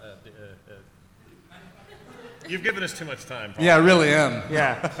 You've given us too much time. Yeah, I really am.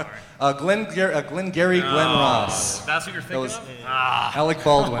 Yeah. Sorry. Glenn Ross. That's what you're thinking was of? Alec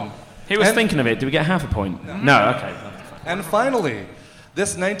Baldwin. He was thinking of it. Did we get half a point? No, okay. And finally,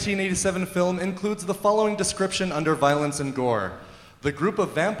 this 1987 film includes the following description under violence and gore. The group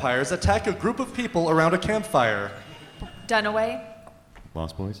of vampires attack a group of people around a campfire. Dunaway.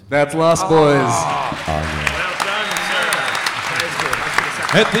 Lost Boys? That's Lost Boys. Well done, sir.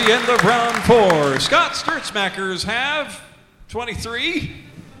 At the end of round 4, Scott's Dirt Smackers have 23,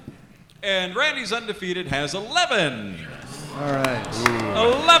 and Randy's Undefeated has 11. All right.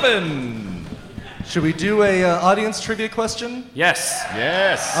 11. Should we do a audience trivia question? Yes.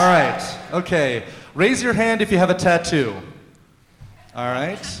 Yes. All right. Okay. Raise your hand if you have a tattoo. All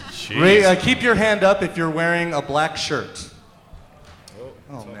right. Keep your hand up if you're wearing a black shirt.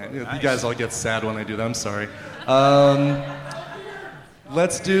 Oh man, you guys all get sad when I do that. I'm sorry.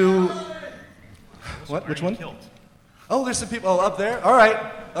 Let's do. What? Which one? Oh, there's some people. Oh, up there. All right.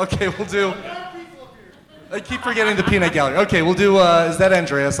 Okay, we'll do. I keep forgetting the peanut gallery. Okay, we'll do. Is that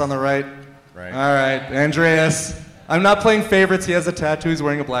Andreas on the right? Right. All right, Andreas. I'm not playing favorites. He has a tattoo. He's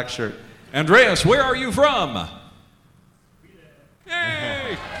wearing a black shirt. Andreas, where are you from?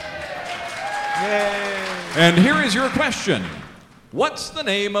 Yay! Yay! And here is your question. What's the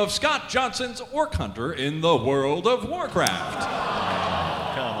name of Scott Johnson's orc hunter in the World of Warcraft?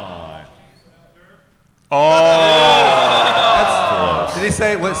 Come on. Oh! Did he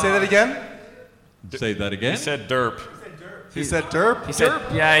say? What? Say that again? Say that again. He said derp. He said derp? He said,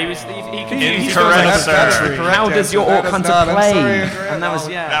 yeah, he confused. Incorrect, sir. That's the correct How does answer. your That orc is hunter not. I'm play? sorry, Andrea. And that was,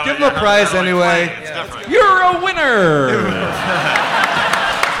 yeah. Give him a prize anyway. You're a winner!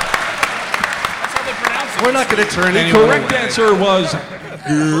 We're not going to turn The anyone away. correct answer was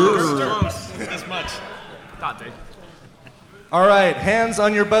This much. All right, hands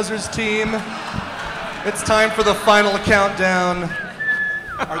on your buzzers, team. It's time for the final countdown.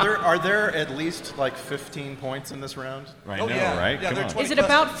 Are there at least like 15 points in this round? I know, right? Yeah, Come on. Is it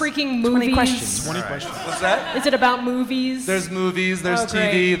about freaking movies? 20 questions. 20 questions. What's that? Is it about movies? There's movies, there's Oh,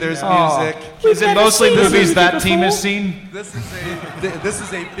 TV, great. there's Oh. music. Is it never mostly seen this movies movie that before? team has seen? This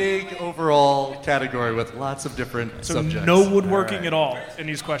is a big overall category with lots of different So subjects. no woodworking at all in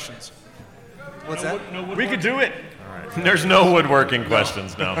these questions. What's No that? wood- no We woodworking? could do it. There's no woodworking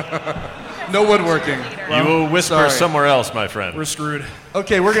questions now. No woodworking. You will whisper Sorry. somewhere else, my friend. We're screwed.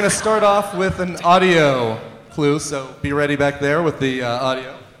 Okay, we're going to start off with an audio clue, so be ready back there with the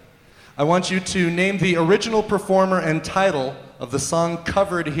audio. I want you to name the original performer and title of the song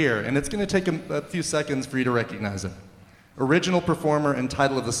covered here, and it's going to take a few seconds for you to recognize it. Original performer and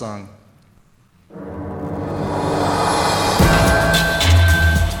title of the song.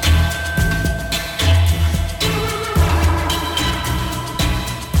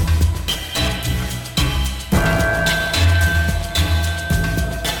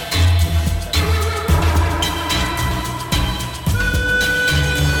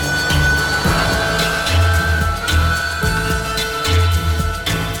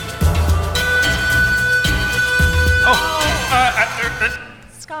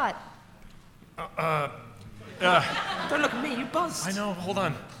 Scott. Don't look at me, you buzzed. I know, hold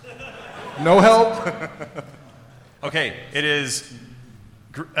on. No help? Okay, it is.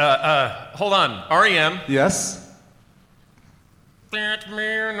 Hold on. REM. Yes? Get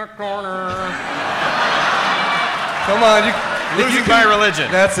me in the corner. Come on. Losing by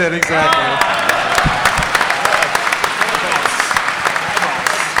religion. That's it, exactly.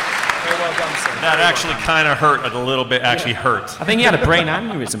 That actually kind of hurt a little bit. Actually hurt. I think he had a brain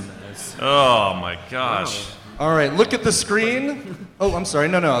aneurysm. Oh my gosh. All right, look at the screen. Oh, I'm sorry.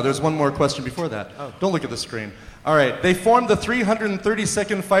 No. There's one more question before that. Don't look at the screen. All right. They formed the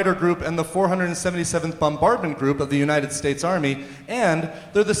 332nd Fighter Group and the 477th Bombardment Group of the United States Army, and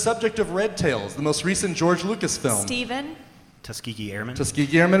they're the subject of Red Tails, the most recent George Lucas film. Steven. Tuskegee Airmen.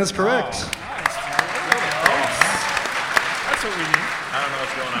 Tuskegee Airmen is correct. That's what we need. I don't know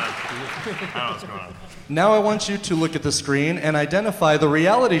what's going on. I don't know what's going on. Now I want you to look at the screen and identify the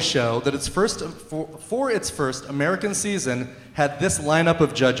reality show that its first, for its first American season had this lineup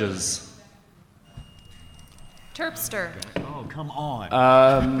of judges. Terpster. Oh, come on.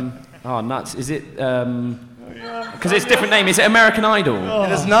 Oh, nuts. Is it, because it's a different name. Is it American Idol?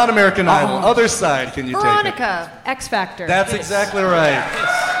 It is not American Idol. Other side, can you take it? Veronica. X Factor. That's exactly right.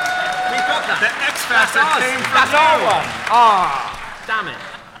 The X Factor came from That's our one. Ah, damn it.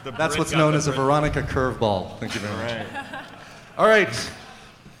 That's what's known as a Veronica curveball. Thank you very much. All right.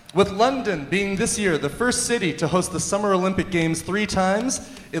 With London being this year the first city to host the Summer Olympic Games 3 times,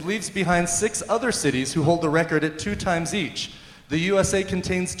 it leaves behind 6 other cities who hold the record at 2 times each. The USA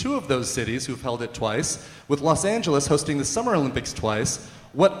contains 2 of those cities who've held it twice, with Los Angeles hosting the Summer Olympics twice.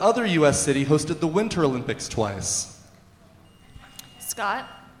 What other US city hosted the Winter Olympics twice? Scott.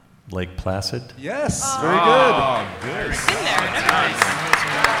 Lake Placid. Yes, very good. Oh, good.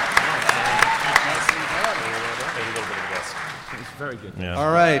 Very good. Yeah.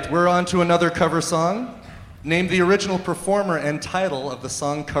 All right, we're on to another cover song. Name the original performer and title of the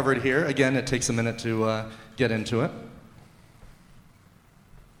song covered here. Again, it takes a minute to get into it.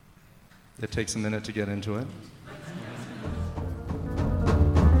 It takes a minute to get into it.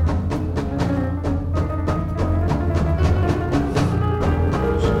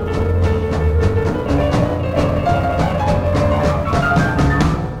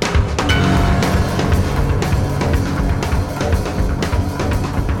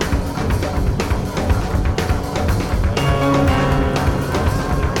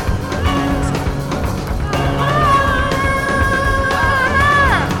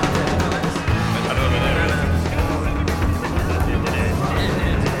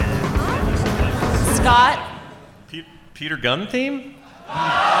 Scott. Peter Gunn theme?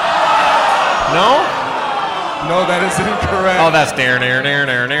 No? No, that is incorrect. Oh, that's there.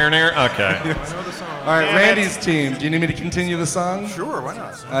 Okay. All right, Randy's team. Do you need me to continue the song? Sure, why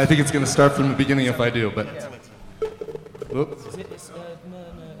not? I think it's going to start from the beginning if I do, but. Whoop.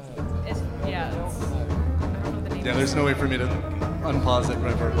 Yeah. Yeah, there's no way for me to unpause it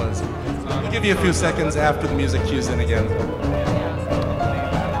right where it was. I'll give you a few seconds after the music cues in again.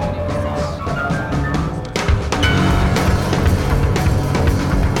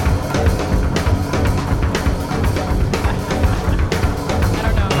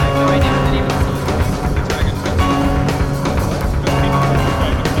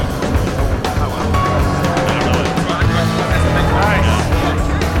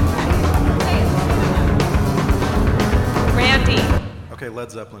 Led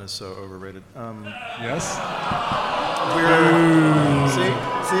Zeppelin is so overrated. Yes?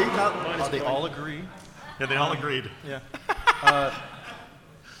 See? They all agree. Yeah, they all agreed. Yeah.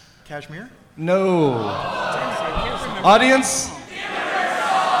 Kashmir? No. Audience?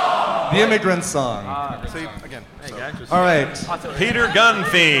 The Immigrant Song. See, again. All right. Peter Gunn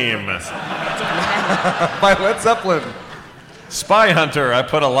theme. By Led Zeppelin. Spy Hunter. I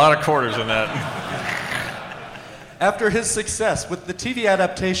put a lot of quarters in that. After his success with the TV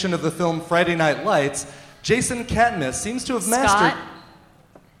adaptation of the film Friday Night Lights, Jason Katniss seems to have mastered...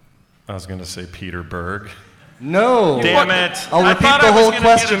 I was going to say Peter Berg. No. Damn it. I'll repeat the whole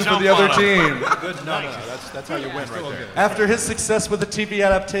question for the other team. Good. No. That's how you win right there. After his success with the TV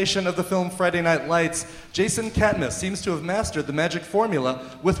adaptation of the film Friday Night Lights, Jason Katniss seems to have mastered the magic formula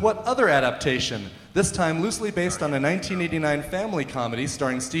with what other adaptation? This time loosely based on a 1989 family comedy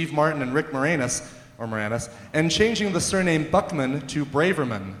starring Steve Martin and Rick Moranis, and changing the surname Buckman to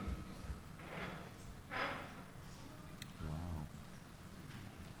Braverman.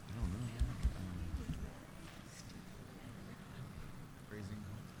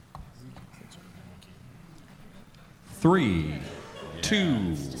 Three, 2,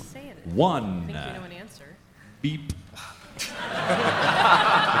 1. Think you know an answer. Beep.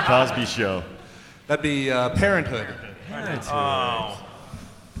 The Cosby Show. That'd be Parenthood. Oh.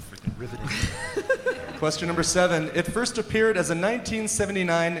 Riveting. Question number 7. It first appeared as a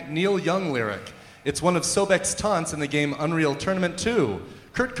 1979 Neil Young lyric. It's one of Sobek's taunts in the game Unreal Tournament 2.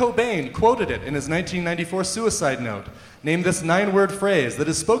 Kurt Cobain quoted it in his 1994 suicide note. Name this 9-word phrase that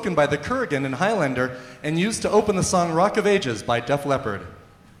is spoken by the Kurgan in Highlander and used to open the song Rock of Ages by Def Leppard.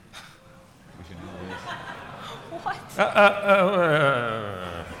 What?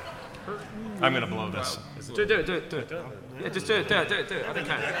 I'm going to blow this. Do it. Yeah, just do it. I think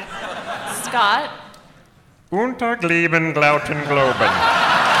I can. Scott? Unterglieben glauten Globen.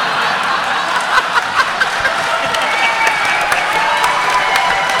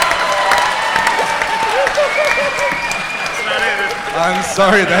 I'm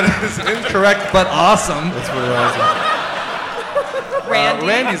sorry, that is incorrect, but awesome. That's really awesome. Randy?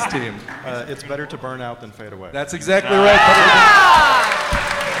 Randy's team. It's better to burn out than fade away. That's exactly right.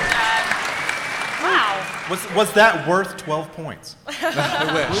 Wow. Was that worth 12 points?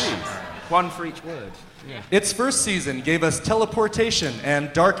 I wish. One for each word. Yeah. Its first season gave us teleportation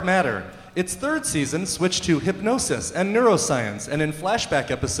and dark matter. Its third season switched to hypnosis and neuroscience, and in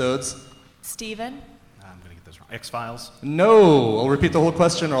flashback episodes... Steven? I'm going to get this wrong. X-Files? No. I'll repeat the whole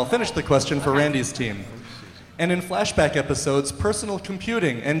question, or I'll finish the question for Randy's team. And in flashback episodes, personal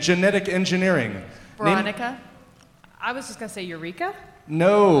computing and genetic engineering. Veronica? I was just going to say Eureka?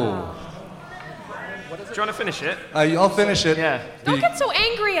 No. Do you want to finish it? I'll finish it. Yeah. Don't get so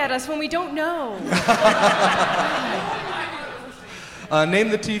angry at us when we don't know. Name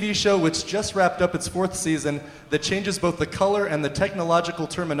the TV show which just wrapped up its 4th season that changes both the color and the technological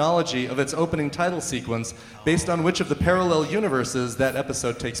terminology of its opening title sequence based on which of the parallel universes that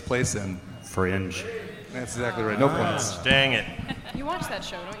episode takes place in. Fringe. That's exactly right. No points. Dang it. You watch that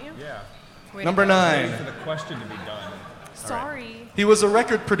show, don't you? Yeah. Way Number to go. 9. For the question to be done. Sorry. He was a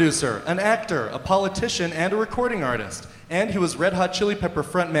record producer, an actor, a politician, and a recording artist. And he was Red Hot Chili Pepper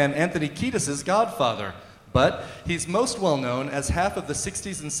frontman Anthony Kiedis' godfather. But he's most well known as half of the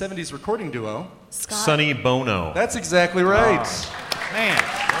 60s and 70s recording duo, Sonny Bono. That's exactly right. Man.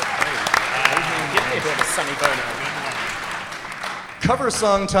 Give me a bit of a Sonny Bono. Cover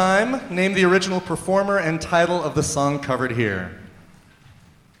song time. Name the original performer and title of the song covered here.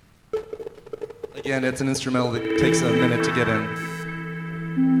 Again, it's an instrumental that takes a minute to get in.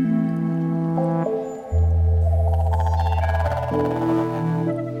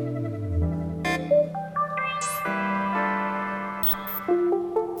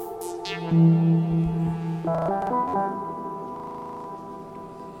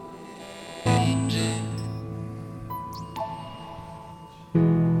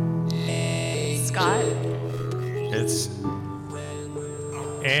 Scott? It's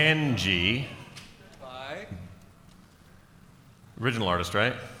Angie. Original artist,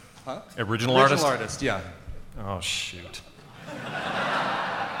 right? Huh? Original artist? Original artist, yeah. Oh, shoot.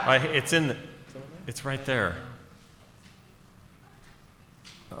 It's right there.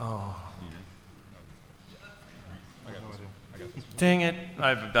 Oh. Dang it.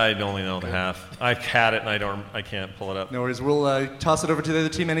 I only know the half. I had it and I can't pull it up. No worries. We'll toss it over to the other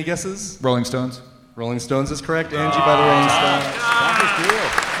team. Any guesses? Rolling Stones. Rolling Stones is correct. Angie by the Rolling Stones.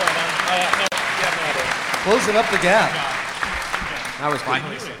 Closing up the gap. That was fine.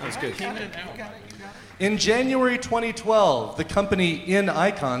 That was good. In January 2012, the company In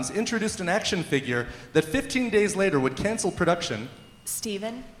Icons introduced an action figure that 15 days later would cancel production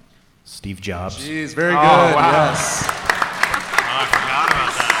Steven? Steve Jobs. Jeez, very good. Wow. Yes. I forgot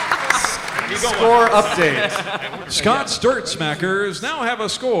about that. Score update. Scott Sturtsmackers now have a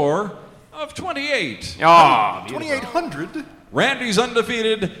score of 28. Oh, 2,800. Randy's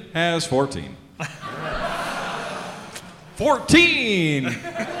undefeated has 14. 14!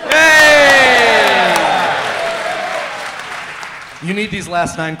 You need these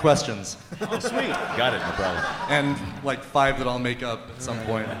last 9 questions. Oh, sweet. Got it, no problem. And like 5 that I'll make up at some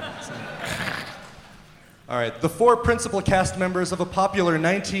point. All right. The 4 principal cast members of a popular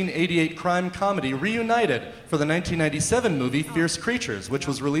 1988 crime comedy reunited for the 1997 movie Fierce Creatures, which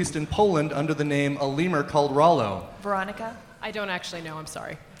was released in Poland under the name A Lemur Called Rollo. Veronica? I don't actually know, I'm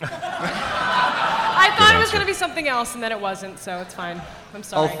sorry. I thought it was going to be something else, and then it wasn't, so it's fine. I'm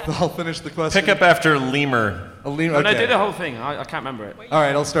sorry. I'll finish the question. Pick up after lemur. A lemur. And I Okay. did the whole thing. I can't remember it. All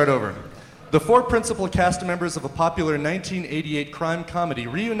right, I'll start over. The 4 principal cast members of a popular 1988 crime comedy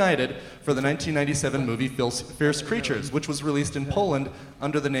reunited for the 1997 movie Fierce Creatures, which was released in Poland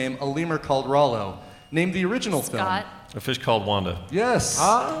under the name A Lemur Called Rollo. Name the original film. Scott? A fish called Wanda. Yes.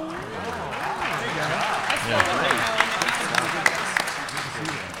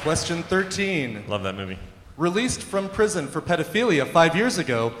 Question 13. Love that movie. Released from prison for pedophilia 5 years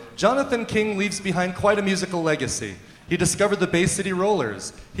ago, Jonathan King leaves behind quite a musical legacy. He discovered the Bay City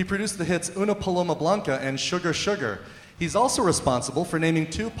Rollers. He produced the hits Una Paloma Blanca and Sugar Sugar. He's also responsible for naming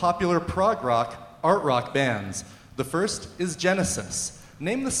 2 popular prog rock, art rock bands. The first is Genesis.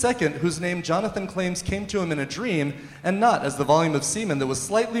 Name the second, whose name Jonathan claims came to him in a dream and not as the volume of semen that was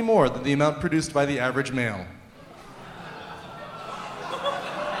slightly more than the amount produced by the average male.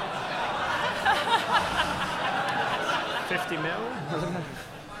 $50 million?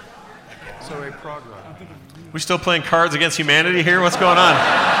 So a prog rock. We still playing Cards Against Humanity here? What's going on?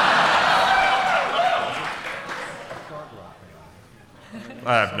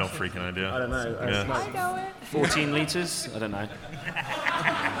 I have no freaking idea. I don't know. Yeah. I know it. 14 liters? I don't know.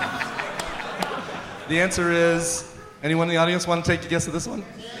 The answer is, anyone in the audience want to take a guess at this one?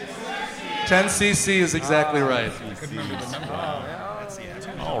 10cc is exactly right.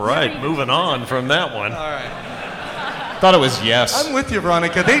 All right, moving on from that one. All right. Thought it was yes. I'm with you,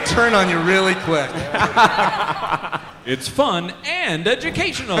 Veronica. They turn on you really quick. It's fun and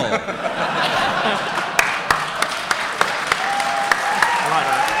educational.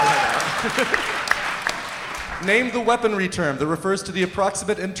 Name the weaponry term that refers to the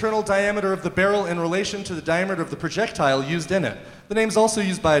approximate internal diameter of the barrel in relation to the diameter of the projectile used in it. The name's also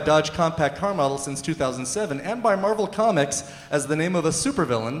used by a Dodge compact car model since 2007 and by Marvel Comics as the name of a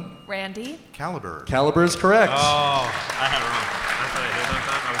supervillain. Randy? Caliber. Caliber is correct. Oh, I had it wrong. I thought I hit on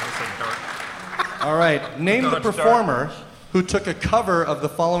that. I was going to say dart. All right. Name the performer who took a cover of the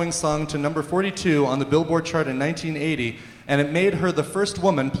following song to number 42 on the Billboard chart in 1980, and it made her the first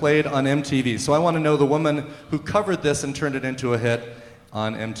woman played on MTV. So I want to know the woman who covered this and turned it into a hit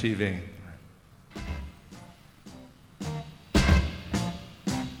on MTV.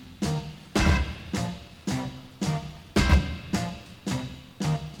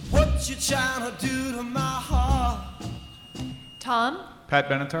 What you trying to do to my heart? Tom? Pat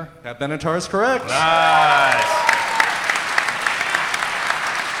Benatar? Pat Benatar is correct. Nice.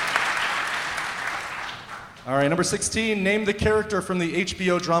 All right, number 16. Name the character from the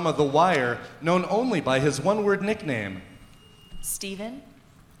HBO drama The Wire, known only by his one-word nickname. Steven?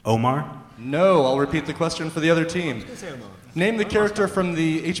 Omar? No, I'll repeat the question for the other team. Name the character from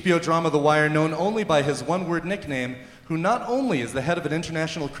the HBO drama The Wire, known only by his one-word nickname, who not only is the head of an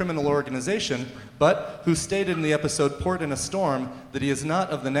international criminal organization, but who stated in the episode Port in a Storm that he is not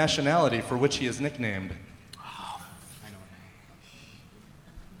of the nationality for which he is nicknamed.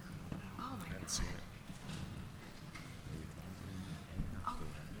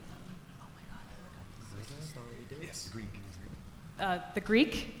 The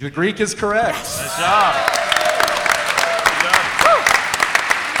Greek? The Greek is correct. Nice job.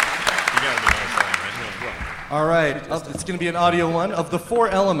 All right, it's going to be an audio one. Of the 4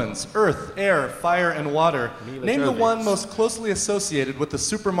 elements, earth, air, fire, and water, name the one most closely associated with the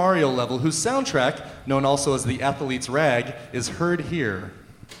Super Mario level whose soundtrack, known also as the Athlete's Rag, is heard here.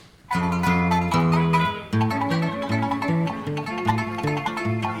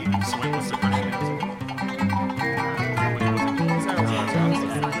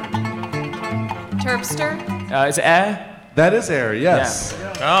 Terpster? Is it air? That is air, yes.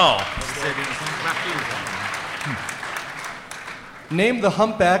 Oh. Name the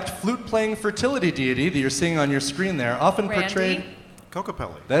humpbacked, flute-playing fertility deity that you're seeing on your screen there, often Randy? portrayed...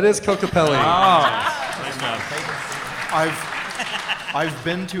 Kokopelli. That is Kokopelli. Oh. Nice job. I've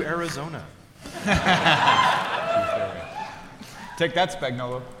been to Arizona. Take that,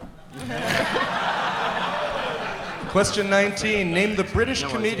 Spagnuolo. Question 19. Name the British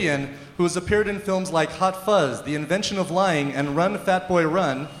comedian who has appeared in films like Hot Fuzz, The Invention of Lying, and Run, Fat Boy,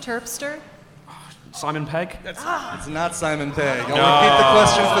 Run. Terpster? Simon Pegg? It's not Simon Pegg. I'll repeat the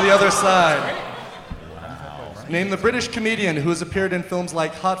question for the other side. Name the British comedian who has appeared in films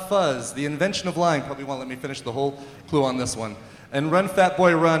like Hot Fuzz, The Invention of Lying, probably won't let me finish the whole clue on this one, and Run, Fat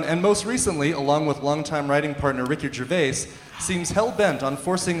Boy, Run, and most recently, along with longtime writing partner Ricky Gervais, seems hell-bent on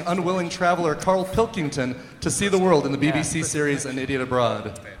forcing unwilling traveler Carl Pilkington to see the world in the BBC series An Idiot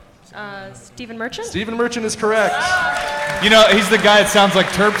Abroad. Stephen Merchant? Stephen Merchant is correct. You know, he's the guy that sounds like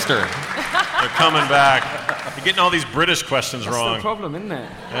Terpster. They're coming back. You're getting all these British questions That's wrong. the problem, isn't it?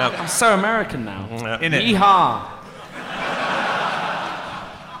 Yep. I'm so American now. In it. Yeehaw.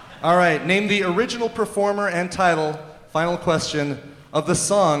 All right, name the original performer and title, final question, of the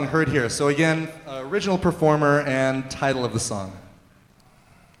song heard here. So again, original performer and title of the song.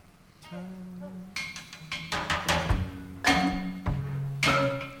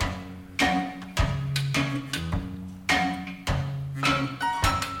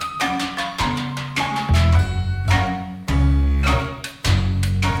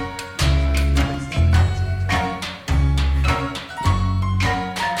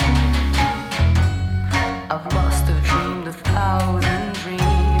 I must have dreamed 1,000 dreams,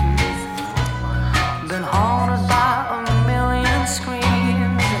 been haunted by a million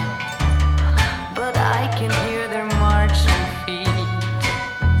screams, but I can hear their marching feet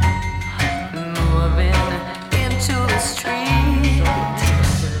moving into the street.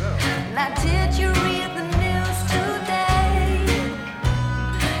 Now did you read the news today?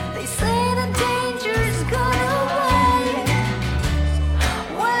 They say the danger is gone away.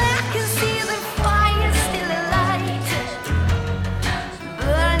 Well, I can see the fire still alight,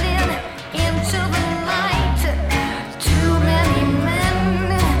 burning into the night. Too many men,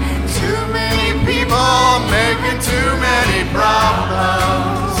 too many people making too many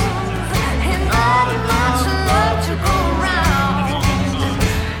problems, and not enough love to go round.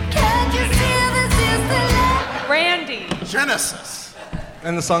 Can't you see this is the last? Randy. Genesis.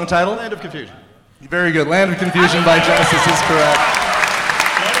 And the song title? Land of Confusion. Very good. Land of Confusion by Genesis is correct.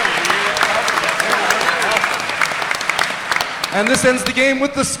 And this ends the game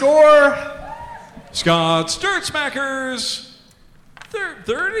with the score. Scott Sturtsmackers,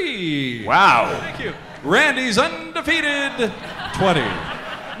 30. Wow. Thank you. Randy's undefeated, 20.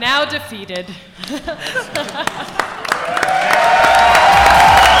 Now defeated.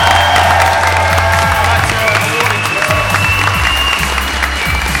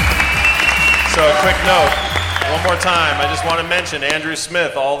 So a quick note, one more time, I just want to mention Andrew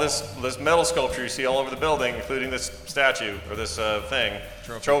Smith, all this metal sculpture you see all over the building, including this statue, or this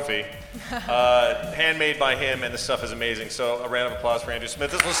trophy, handmade by him, and this stuff is amazing. So a round of applause for Andrew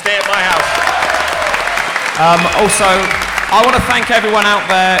Smith. This will stay at my house. Also, I want to thank everyone out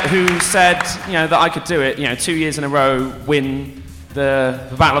there who said, that I could do it. 2 years in a row, win the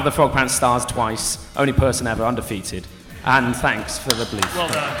Battle of the Frog Pants Stars twice. Only person ever, undefeated. And thanks for the belief. Well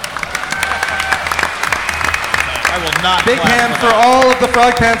done. I will not. Big hand for all of the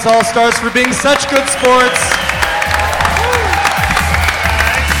Frog Pants All-Stars for being such good sports.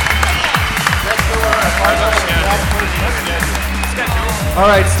 All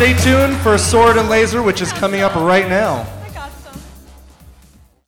right, stay tuned for Sword and Laser, which is coming up right now.